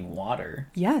her needing water.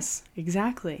 Yes,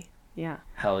 exactly. Yeah.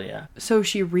 Hell yeah. So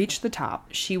she reached the top.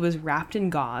 She was wrapped in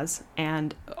gauze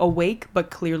and, awake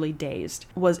but clearly dazed,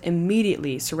 was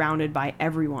immediately surrounded by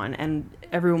everyone, and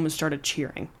everyone started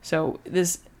cheering. So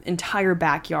this entire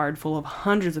backyard full of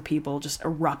hundreds of people just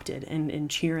erupted in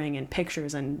cheering and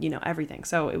pictures and, everything.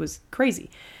 So it was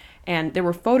crazy. And there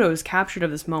were photos captured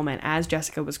of this moment as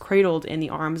Jessica was cradled in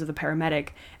the arms of the paramedic,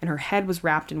 and her head was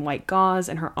wrapped in white gauze,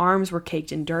 and her arms were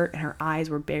caked in dirt, and her eyes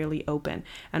were barely open.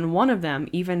 And one of them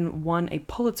even won a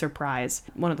Pulitzer Prize,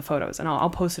 one of the photos, and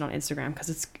I'll post it on Instagram because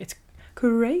it's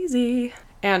crazy.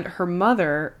 And her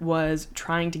mother was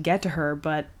trying to get to her,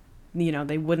 but,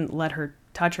 they wouldn't let her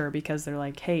touch her because they're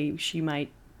like, hey, she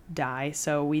might die,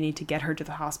 so we need to get her to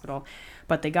the hospital.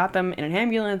 But they got them in an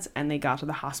ambulance, and they got to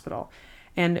the hospital.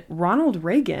 And Ronald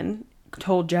Reagan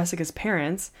told Jessica's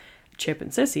parents, Chip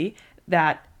and Sissy,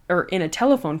 in a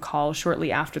telephone call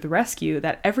shortly after the rescue,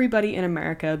 that everybody in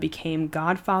America became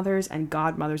godfathers and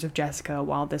godmothers of Jessica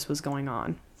while this was going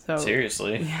on. So,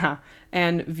 seriously? Yeah.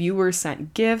 And viewers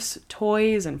sent gifts,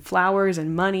 toys, and flowers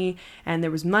and money, and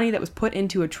there was money that was put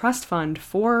into a trust fund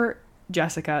for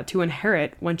Jessica to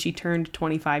inherit when she turned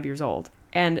 25 years old.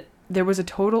 And there was a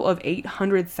total of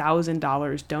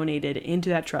 $800,000 donated into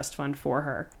that trust fund for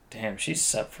her. Damn, she's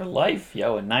set for life,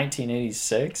 yo, in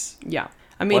 1986? Yeah.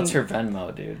 I mean... What's her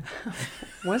Venmo, dude?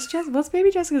 What's baby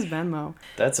Jessica's Venmo?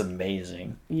 That's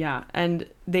amazing. Yeah, and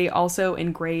they also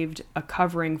engraved a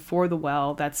covering for the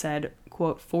well that said,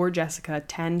 quote, "For Jessica,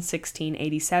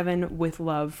 10/16/87, with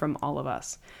love from all of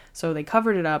us." So they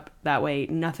covered it up. That way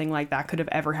nothing like that could have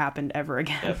ever happened ever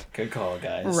again. Yep, good call,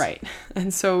 guys. Right.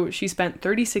 And so she spent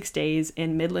 36 days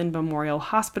in Midland Memorial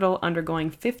Hospital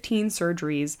undergoing 15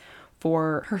 surgeries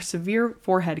for her severe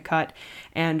forehead cut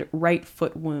and right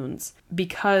foot wounds.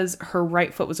 Because her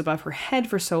right foot was above her head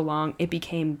for so long, it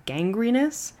became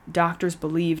gangrenous. Doctors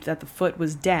believed that the foot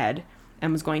was dead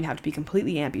and was going to have to be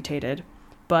completely amputated.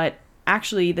 But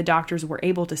actually, the doctors were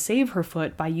able to save her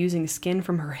foot by using skin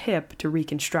from her hip to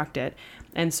reconstruct it.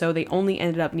 And so they only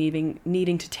ended up needing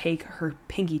to take her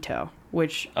pinky toe,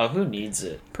 which... Oh, who needs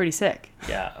it? Pretty sick.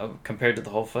 Yeah, compared to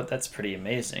the whole foot, that's pretty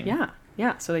amazing.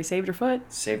 Yeah, so they saved her foot.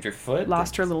 Saved her foot?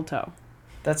 Lost her little toe.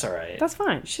 That's all right. That's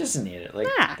fine. She doesn't need it.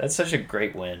 That's such a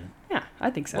great win. Yeah,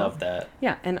 I think so. Love that.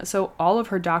 Yeah, and so all of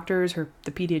her doctors,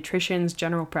 the pediatricians,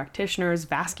 general practitioners,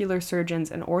 vascular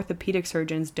surgeons, and orthopedic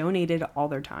surgeons donated all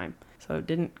their time. So it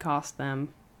didn't cost them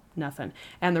nothing.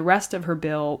 And the rest of her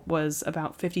bill was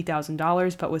about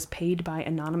 $50,000, but was paid by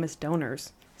anonymous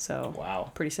donors. So, wow.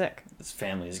 Pretty sick. This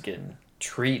family is getting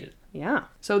treated. Yeah.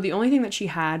 So the only thing that she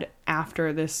had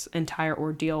after this entire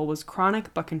ordeal was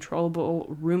chronic but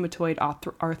controllable rheumatoid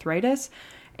arthritis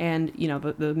and,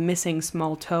 the missing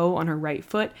small toe on her right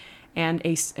foot and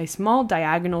a small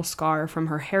diagonal scar from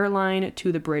her hairline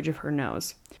to the bridge of her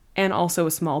nose. And also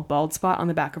a small bald spot on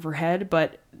the back of her head,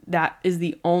 but that is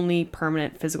the only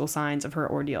permanent physical signs of her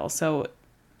ordeal. So...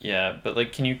 Yeah,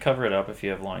 but, can you cover it up if you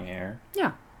have long hair?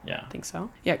 Yeah. Yeah. I think so.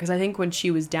 Yeah, because I think when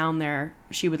she was down there,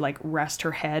 she would, rest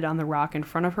her head on the rock in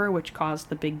front of her, which caused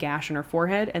the big gash in her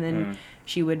forehead, and then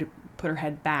she would put her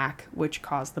head back, which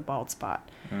caused the bald spot.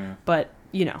 But,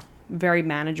 very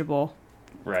manageable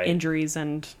injuries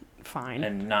and fine.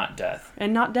 And not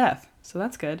death. So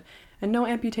that's good. And no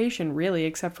amputation, really,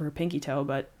 except for her pinky toe,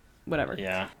 but whatever.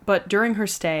 Yeah. But during her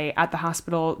stay at the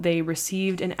hospital, they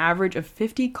received an average of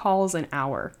 50 calls an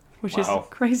hour, which is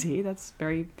crazy. That's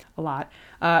a lot.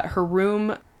 Her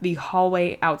room, the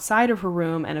hallway outside of her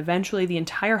room, and eventually the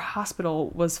entire hospital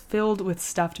was filled with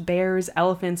stuffed bears,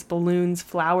 elephants, balloons,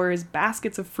 flowers,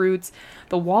 baskets of fruits.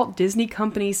 The Walt Disney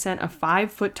Company sent a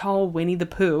 5-foot-tall Winnie the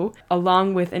Pooh,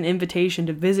 along with an invitation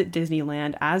to visit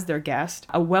Disneyland as their guest.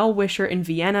 A well-wisher in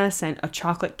Vienna sent a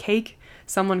chocolate cake.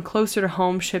 Someone closer to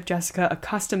home shipped Jessica a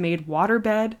custom-made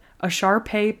waterbed. A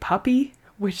Shar-Pei puppy,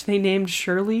 which they named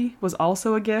Shirley, was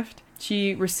also a gift.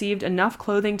 She received enough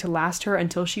clothing to last her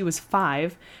until she was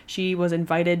 5. She was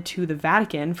invited to the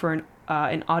Vatican for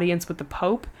an audience with the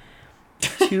Pope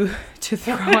to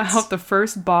throw out the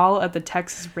first ball at the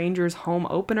Texas Rangers home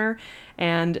opener,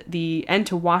 and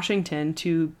to Washington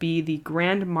to be the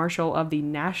Grand Marshal of the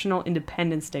National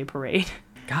Independence Day Parade.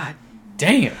 God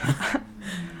damn.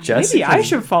 Maybe I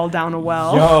should fall down a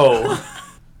well. Yo,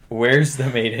 where's the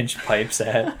 8-inch pipes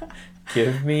at?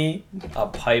 Give me a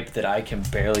pipe that I can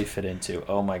barely fit into.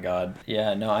 Oh my god.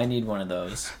 Yeah, no, I need one of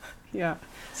those. Yeah.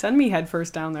 Send me head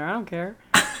first down there. I don't care.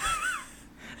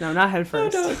 No, not head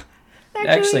first. No.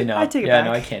 Actually, no. I take it back.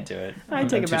 No, I can't do it. I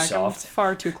take it back. Soft. I'm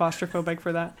far too claustrophobic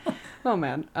for that. Oh,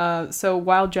 man. So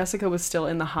while Jessica was still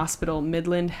in the hospital,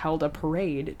 Midland held a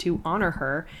parade to honor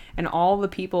her and all the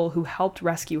people who helped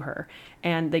rescue her,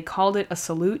 and they called it a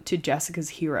salute to Jessica's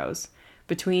heroes.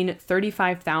 Between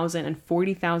 35,000 and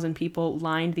 40,000 people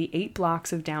lined the 8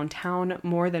 blocks of downtown,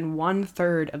 more than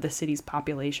 1/3 of the city's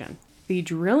population. The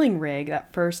drilling rig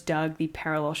that first dug the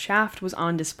parallel shaft was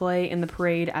on display in the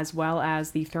parade, as well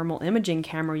as the thermal imaging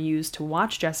camera used to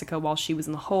watch Jessica while she was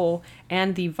in the hole,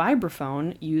 and the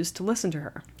vibraphone used to listen to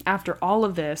her. After all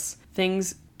of this,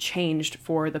 things changed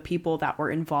for the people that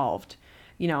were involved.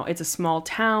 You know, it's a small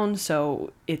town,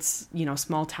 so it's,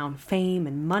 small town fame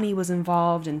and money was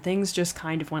involved, and things just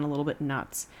kind of went a little bit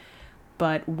nuts.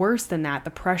 But worse than that, the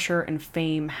pressure and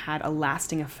fame had a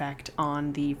lasting effect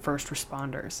on the first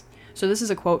responders. So this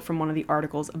is a quote from one of the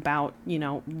articles about,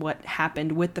 what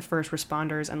happened with the first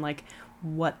responders and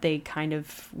what they kind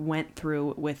of went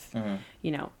through with,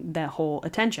 the whole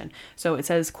attention. So it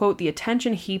says, quote, "The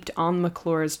attention heaped on the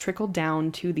McClures trickled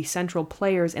down to the central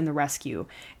players in the rescue.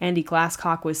 Andy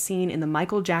Glasscock was seen in the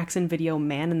Michael Jackson video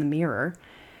Man in the Mirror,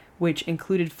 which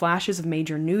included flashes of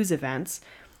major news events.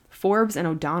 Forbes and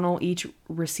O'Donnell each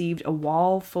received a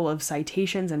wall full of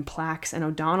citations and plaques, and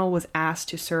O'Donnell was asked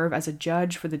to serve as a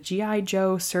judge for the G.I.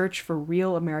 Joe Search for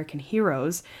Real American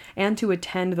Heroes and to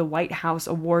attend the White House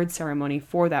award ceremony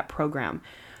for that program.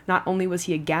 Not only was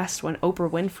he a guest when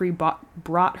Oprah Winfrey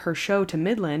brought her show to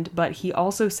Midland, but he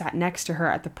also sat next to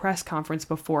her at the press conference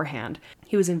beforehand.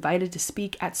 He was invited to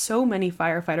speak at so many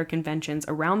firefighter conventions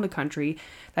around the country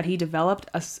that he developed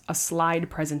a slide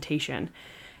presentation.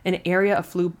 An area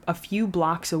a few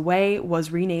blocks away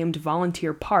was renamed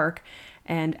Volunteer Park,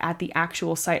 and at the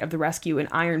actual site of the rescue, an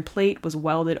iron plate was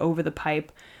welded over the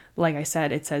pipe. Like I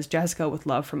said, it says Jessica with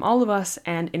love from all of us,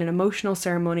 and in an emotional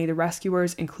ceremony, the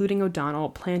rescuers, including O'Donnell,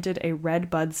 planted a red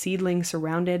bud seedling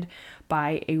surrounded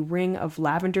by a ring of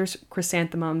lavender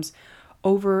chrysanthemums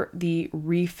over the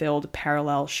refilled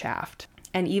parallel shaft.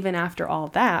 And even after all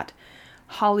that,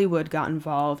 Hollywood got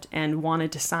involved and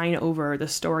wanted to sign over the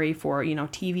story for,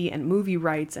 TV and movie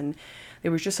rights, and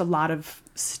there was just a lot of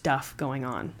stuff going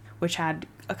on, which had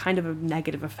a kind of a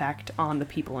negative effect on the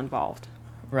people involved.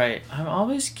 Right. I'm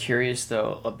always curious,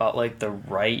 though, about, the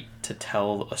right to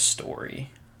tell a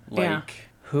story.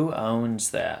 Who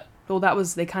owns that? Well,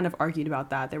 they kind of argued about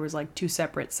that. There was, 2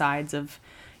 separate sides of,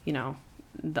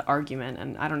 the argument,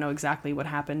 and I don't know exactly what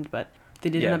happened, but they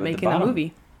did end up making a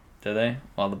movie. Did they?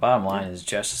 Well, the bottom line is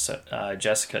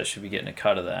Jessica should be getting a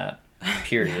cut of that,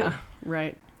 period. Yeah,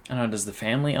 right. I don't know, does the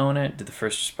family own it? Do the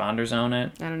first responders own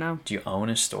it? I don't know. Do you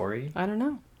own a story? I don't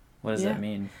know. What does that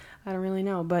mean? I don't really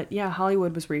know. But yeah,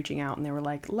 Hollywood was reaching out and they were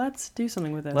like, let's do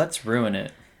something with this. Let's ruin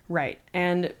it. Right.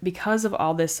 And because of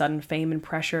all this sudden fame and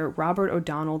pressure, Robert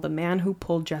O'Donnell, the man who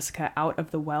pulled Jessica out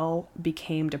of the well,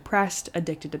 became depressed,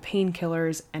 addicted to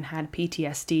painkillers, and had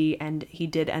PTSD, and he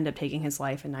did end up taking his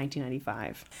life in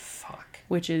 1995. Fuck.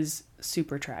 Which is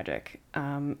super tragic.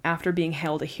 After being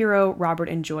hailed a hero, Robert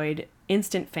enjoyed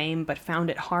instant fame, but found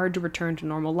it hard to return to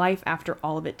normal life after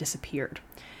all of it disappeared.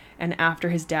 And after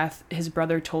his death, his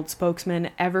brother told Spokesman,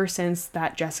 ever since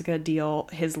that Jessica deal,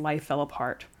 his life fell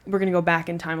apart. We're going to go back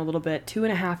in time a little bit.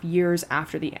 2.5 years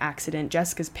after the accident,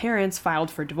 Jessica's parents filed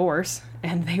for divorce,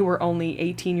 and they were only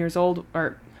 18 years old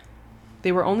when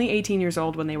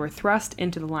they were thrust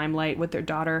into the limelight with their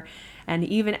daughter And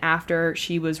even after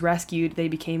she was rescued, they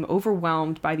became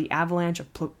overwhelmed by the avalanche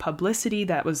of publicity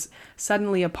that was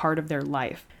suddenly a part of their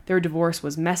life. Their divorce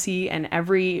was messy, and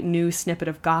every new snippet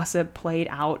of gossip played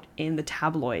out in the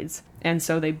tabloids. And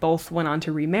so they both went on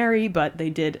to remarry, but they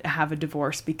did have a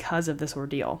divorce because of this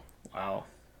ordeal. Wow.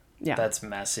 Yeah. That's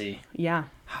messy. Yeah.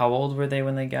 How old were they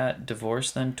when they got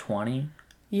divorced then? 20?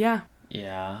 Yeah.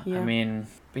 Yeah. Yeah. I mean,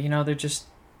 but they're just,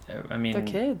 They're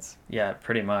kids. Yeah,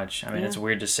 pretty much. I mean, Yeah. it's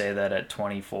weird to say that at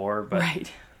 24, but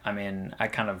Right. I mean, I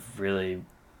kind of really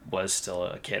was still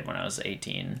a kid when I was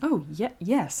 18. Oh, yeah,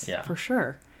 yes, Yeah. for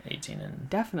sure. 18 and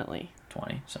Definitely.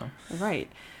 20, so. Right.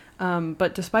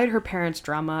 But despite her parents'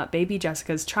 drama, baby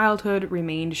Jessica's childhood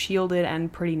remained shielded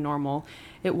and pretty normal.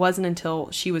 It wasn't until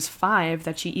she was 5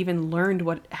 that she even learned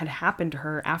what had happened to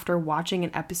her after watching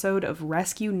an episode of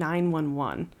Rescue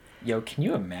 911. Yo, can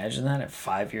you imagine that at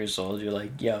 5 years old? You're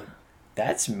like, yo,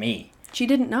 that's me. She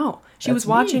didn't know. She That's was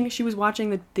watching. me. She was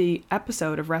watching the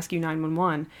episode of Rescue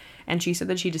 911, and she said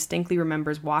that she distinctly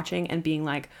remembers watching and being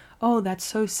like, "Oh, that's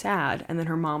so sad." And then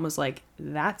her mom was like,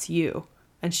 "That's you,"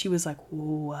 and she was like,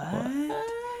 "What?"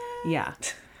 Yeah.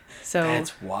 So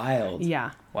That's wild.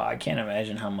 yeah, Wow, I can't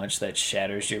imagine how much that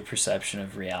shatters your perception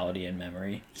of reality and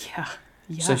memory. yeah,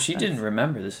 yeah. So she didn't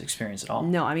remember this experience at all.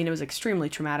 No, I mean it was extremely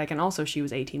traumatic, and also she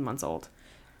was 18 months old.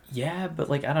 Yeah, but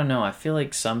like I don't know. I feel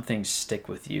like some things stick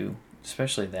with you,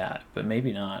 especially that, but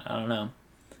maybe not. I don't know.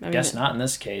 I mean, Guess not in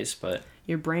this case, but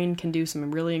your brain can do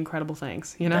some really incredible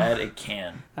things, you know. that it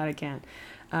can. That I can.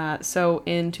 So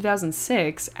in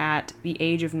 2006, at the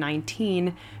age of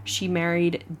 19, she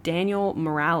married Daniel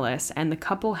Morales, and the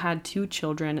couple had 2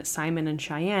 children, Simon and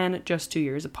Cheyenne, just 2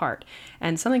 years apart.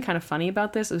 And something kind of funny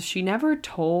about this is she never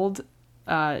told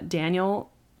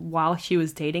Daniel, while she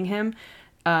was dating him,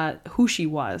 who she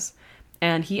was.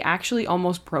 And he actually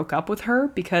almost broke up with her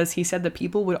because he said that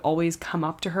people would always come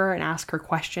up to her and ask her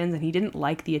questions, and he didn't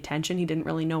like the attention. He didn't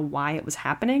really know why it was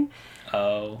happening.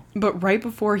 Oh. But right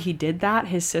before he did that,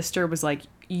 his sister was like,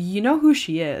 "You know who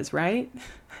she is, right?"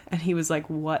 And he was like,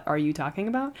 "What are you talking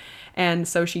about?" And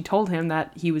so she told him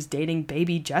that he was dating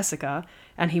baby Jessica,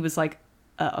 and he was like,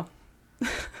 "Oh."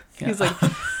 He was like,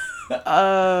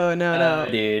 "Oh, no.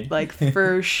 Dude. Like,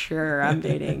 for sure, I'm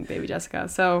dating baby Jessica."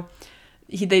 So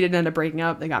they didn't end up breaking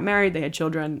up. They got married. They had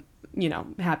children,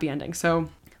 happy ending. So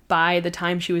by the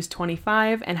time she was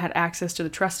 25 and had access to the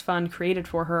trust fund created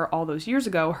for her all those years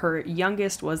ago, her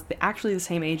youngest was actually the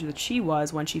same age that she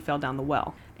was when she fell down the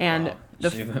well. And Wow.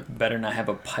 So you better not have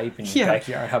a pipe in your Yeah.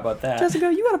 backyard. How about that?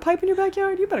 Jessica, you got a pipe in your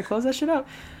backyard? You better close that shit up.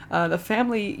 The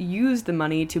family used the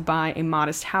money to buy a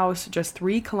modest house just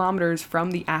 3 kilometers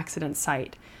from the accident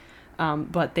site.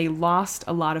 But they lost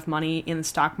a lot of money in the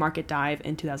stock market dive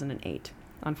in 2008,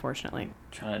 unfortunately.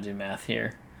 Trying to do math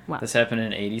here. Wow. This happened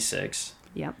in 86.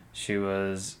 Yep. She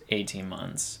was 18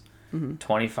 months. Mm-hmm.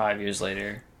 25 years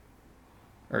later,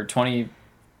 or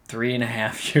 23 and a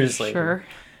half years later,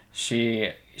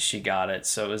 Sure. she got it.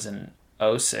 So it was in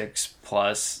 06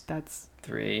 plus That's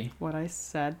 3. what I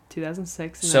said,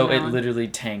 2006. And So then it now literally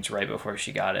tanked right before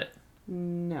she got it.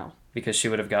 No. Because she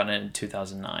would have gotten it in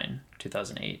 2009,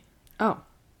 2008. Oh,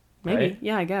 maybe. Right?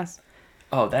 Yeah, I guess.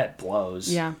 Oh, that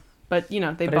blows. Yeah. But, they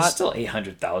But bought... it's still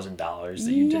 $800,000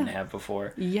 that you didn't Yeah. have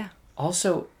before. Yeah.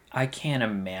 Also, I can't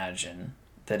imagine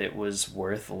that it was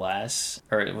worth less,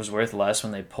 or it was worth less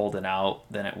when they pulled it out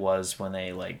than it was when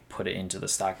they put it into the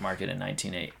stock market in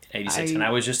 1986. And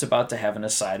I was just about to have an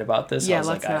aside about this. Yeah, I was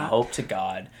like, let's I not. hope to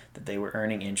God that they were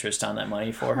earning interest on that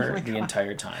money for her my the God.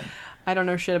 entire time. I don't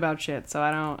know shit about shit, so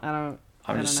I don't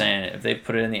I'm just saying, if they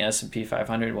put it in the S&P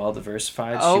 500 well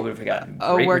diversified, Oh, she would have gotten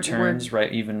oh, great we're- returns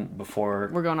right even before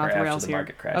we're going or off the after rails the here.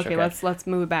 market crash. Okay, let's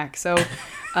move it back. So,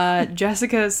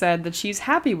 Jessica said that she's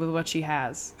happy with what she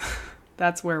has.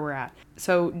 That's where we're at.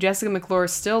 So Jessica McClure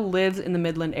still lives in the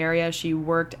Midland area. She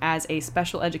worked as a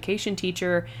special education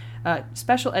teacher's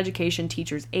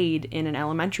aide in an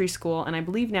elementary school, and I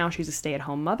believe now she's a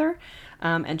stay-at-home mother.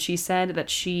 And she said that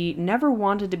she never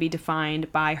wanted to be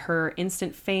defined by her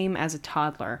instant fame as a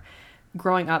toddler.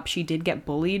 Growing up, she did get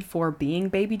bullied for being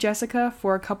baby Jessica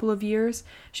for a couple of years.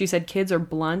 She said kids are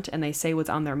blunt and they say what's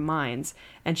on their minds.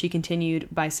 And she continued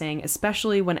by saying,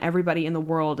 especially when everybody in the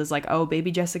world is like, oh,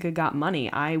 baby Jessica got money.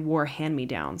 I wore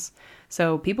hand-me-downs.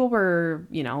 So people were,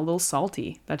 a little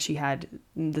salty that she had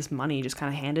this money just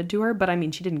kind of handed to her. But I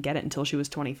mean, she didn't get it until she was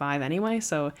 25 anyway.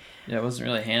 So Yeah, it wasn't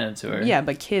really handed to her. yeah,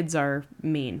 but kids are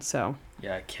mean. So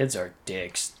Yeah, kids are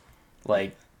dicks.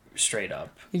 Straight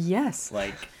up. yes.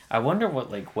 I wonder what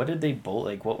did they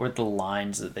what were the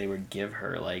lines that they would give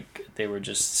her? They were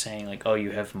just saying oh,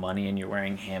 you have money and you're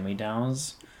wearing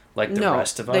hand-me-downs? Like the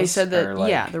rest of us? They said that,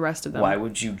 like, the rest of them. Why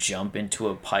would you jump into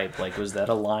a pipe? Like, was that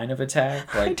a line of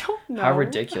attack? Like, I don't know. How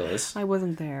ridiculous. I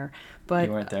wasn't there. But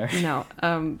you weren't there? No.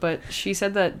 But she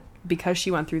said that because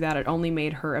she went through that, it only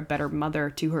made her a better mother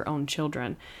to her own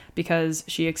children, because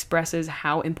she expresses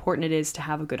how important it is to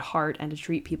have a good heart and to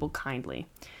treat people kindly.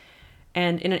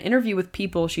 And in an interview with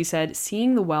People, she said,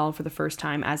 seeing the well for the first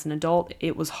time as an adult,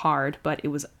 it was hard, but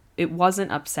it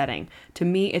wasn't upsetting. To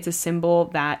me, it's a symbol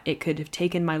that it could have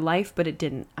taken my life, but it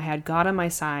didn't. I had God on my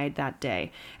side that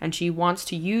day. And she wants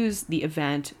to use the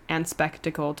event and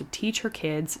spectacle to teach her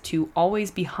kids to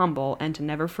always be humble and to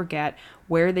never forget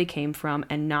where they came from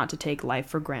and not to take life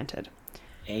for granted.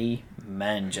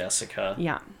 Amen, Jessica.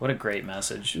 Yeah. What a great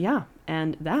message. Yeah.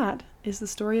 And that is the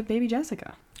story of baby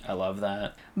Jessica. I love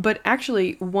that. But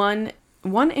actually, one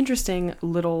interesting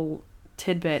little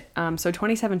tidbit. So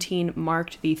 2017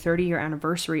 marked the 30-year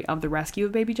anniversary of the rescue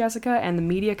of baby Jessica, and the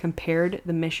media compared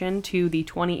the mission to the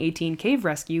 2018 cave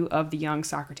rescue of the young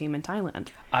soccer team in Thailand.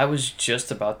 I was just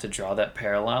about to draw that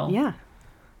parallel. Yeah.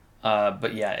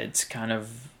 But yeah, it's kind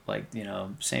of like,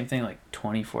 same thing, like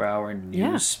 24-hour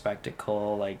news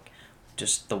spectacle, like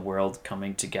just the world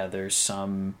coming together.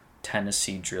 Some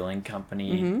Tennessee drilling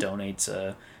company donates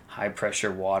a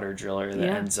high-pressure water driller that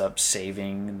ends up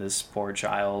saving this poor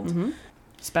child. Mm-hmm.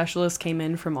 Specialists came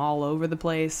in from all over the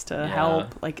place to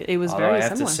help. Like, it was very similar. I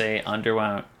have to say,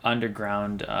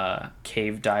 underground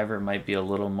cave diver might be a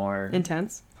little more...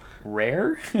 intense?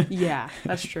 Rare? Yeah,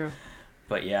 that's true.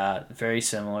 But yeah, very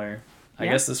similar. I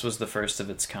guess this was the first of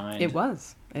its kind. It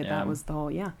was. That was the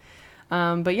whole,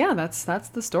 but yeah, that's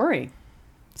the story.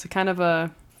 It's a kind of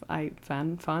a...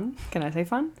 fun? Can I say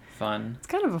fun? Fun. It's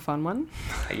kind of a fun one.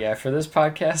 Yeah, for this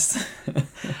podcast.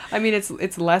 I mean,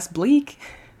 it's less bleak.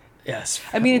 Yes.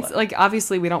 I mean, it's like,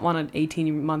 obviously we don't want an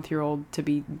 18-month-old to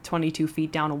be 22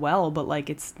 feet down a well, but like,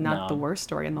 it's not the worst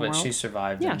story in the world. But she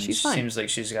survived. Yeah, and she's fine. Seems like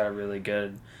she's got a really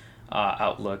good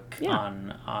outlook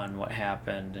on what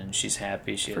happened, and she's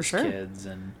happy she has kids.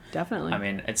 And definitely. I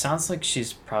mean, it sounds like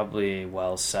she's probably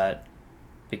well set,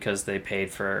 because they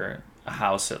paid for a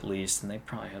house at least, and they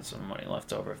probably had some money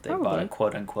left over if they bought a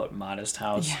quote-unquote modest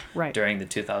house during the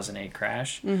 2008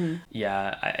 crash. Mm-hmm.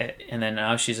 Yeah, and then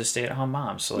now she's a stay-at-home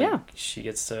mom, so like, she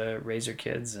gets to raise her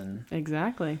kids and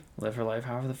live her life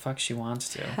however the fuck she wants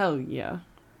to. Hell yeah.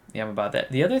 Yeah, I'm about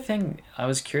that. The other thing, I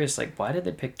was curious, like, why did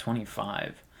they pick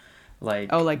 25?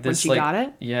 Like, when she got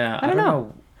it? Yeah, I don't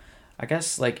know. I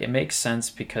guess, like, it makes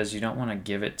sense because you don't want to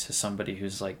give it to somebody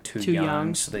who's, like, too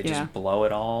young, so they just blow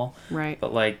it all. Right.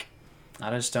 But, like, I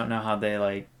just don't know how they,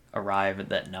 like, arrive at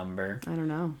that number. I don't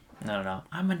know.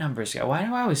 I'm a numbers guy. Why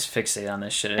do I always fixate on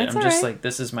this shit? I'm just like,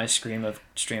 this is my stream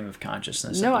of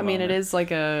consciousness. No, I mean, it is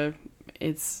like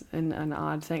it's an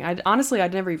odd thing.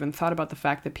 I'd never even thought about the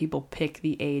fact that people pick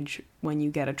the age when you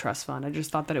get a trust fund. I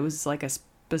just thought that it was like a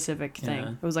specific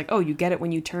thing. It was like, oh, you get it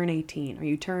when you turn 18 or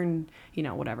you turn,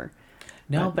 whatever.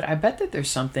 No, but I bet that there's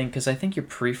something, because I think your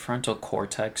prefrontal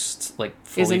cortex, like,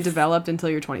 isn't developed until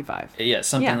you're 25. Yeah,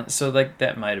 something. Yeah. So, like,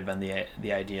 that might have been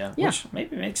the idea, which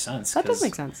maybe makes sense. That does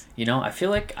make sense. I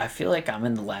feel like I'm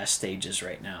in the last stages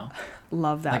right now.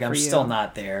 Love that. Like, I'm still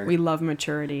not there. We love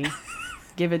maturity.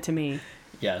 Give it to me.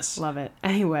 Yes. Love it.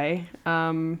 Anyway,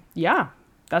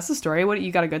 that's the story. What,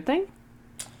 you got a good thing?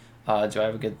 Do I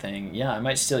have a good thing? Yeah, I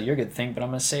might steal your good thing, but I'm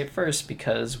going to say it first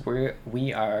because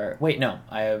we are... Wait, no.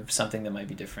 I have something that might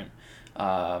be different.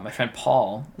 My friend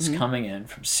Paul is coming in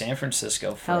from San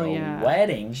Francisco for a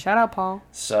wedding. Shout out, Paul.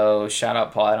 So, shout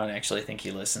out, Paul. I don't actually think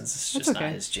he listens. It's just not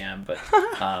his jam. But,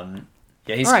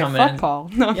 yeah, he's right, coming fuck in. Paul.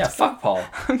 No, yeah, fuck Paul.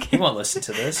 Okay. He won't listen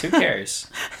to this. Who cares?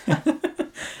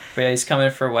 But yeah, he's coming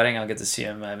in for a wedding. I'll get to see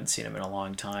him. I haven't seen him in a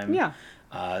long time. Yeah.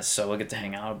 So we'll get to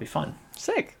hang out. It'll be fun.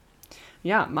 Sick.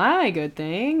 Yeah, my good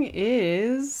thing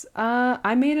is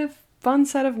I made a fun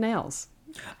set of nails.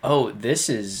 Oh, this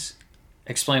is...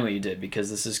 Explain what you did, because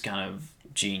this is kind of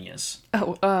genius.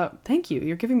 Oh, thank you.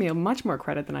 You're giving me much more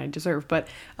credit than I deserve. But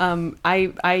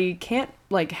I can't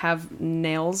like have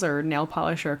nails or nail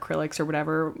polish or acrylics or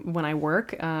whatever when I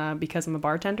work because I'm a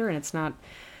bartender and it's not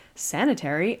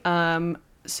sanitary.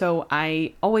 So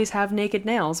I always have naked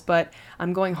nails, but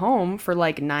I'm going home for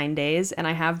like 9 days and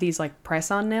I have these like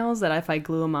press-on nails that if I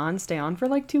glue them on, stay on for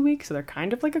like 2 weeks. So they're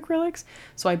kind of like acrylics.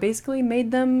 So I basically made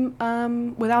them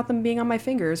without them being on my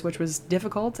fingers, which was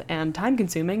difficult and time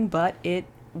consuming, but it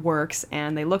works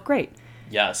and they look great.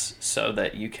 Yes, so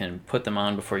that you can put them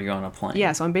on before you go on a plane.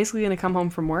 Yeah, so I'm basically going to come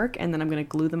home from work and then I'm going to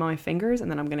glue them on my fingers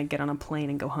and then I'm going to get on a plane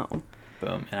and go home.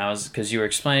 Boom. And because you were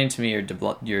explaining to me your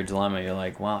dilemma. You're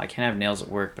like, well, I can't have nails at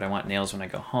work, but I want nails when I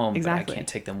go home. Exactly. But I can't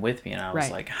take them with me. And I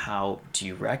was like, how do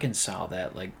you reconcile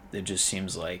that? Like, it just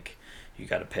seems like you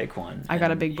got to pick one. I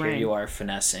got a big brain. Here you are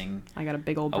finessing. I got a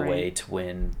big old brain. A way to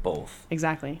win both.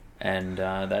 Exactly. And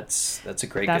that's a great good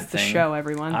thing. That's the show,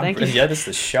 everyone. Thank you. Yeah, that's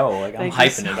the show. Like, I'm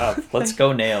hyping it up. Let's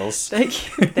go, Nails.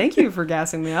 Thank you for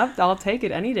gassing me up. I'll take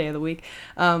it any day of the week.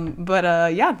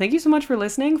 Yeah, thank you so much for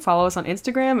listening. Follow us on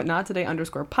Instagram at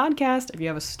nottoday_podcast. If you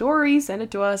have a story, send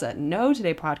it to us at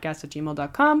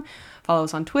notodaypodcast@gmail.com. Follow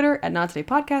us on Twitter at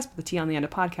nottodaypodcast. The T on the end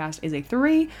of podcast is a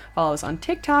 3. Follow us on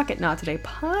TikTok at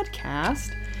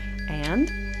nottodaypodcast.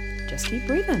 And just keep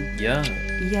breathing. Yeah.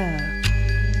 Yeah.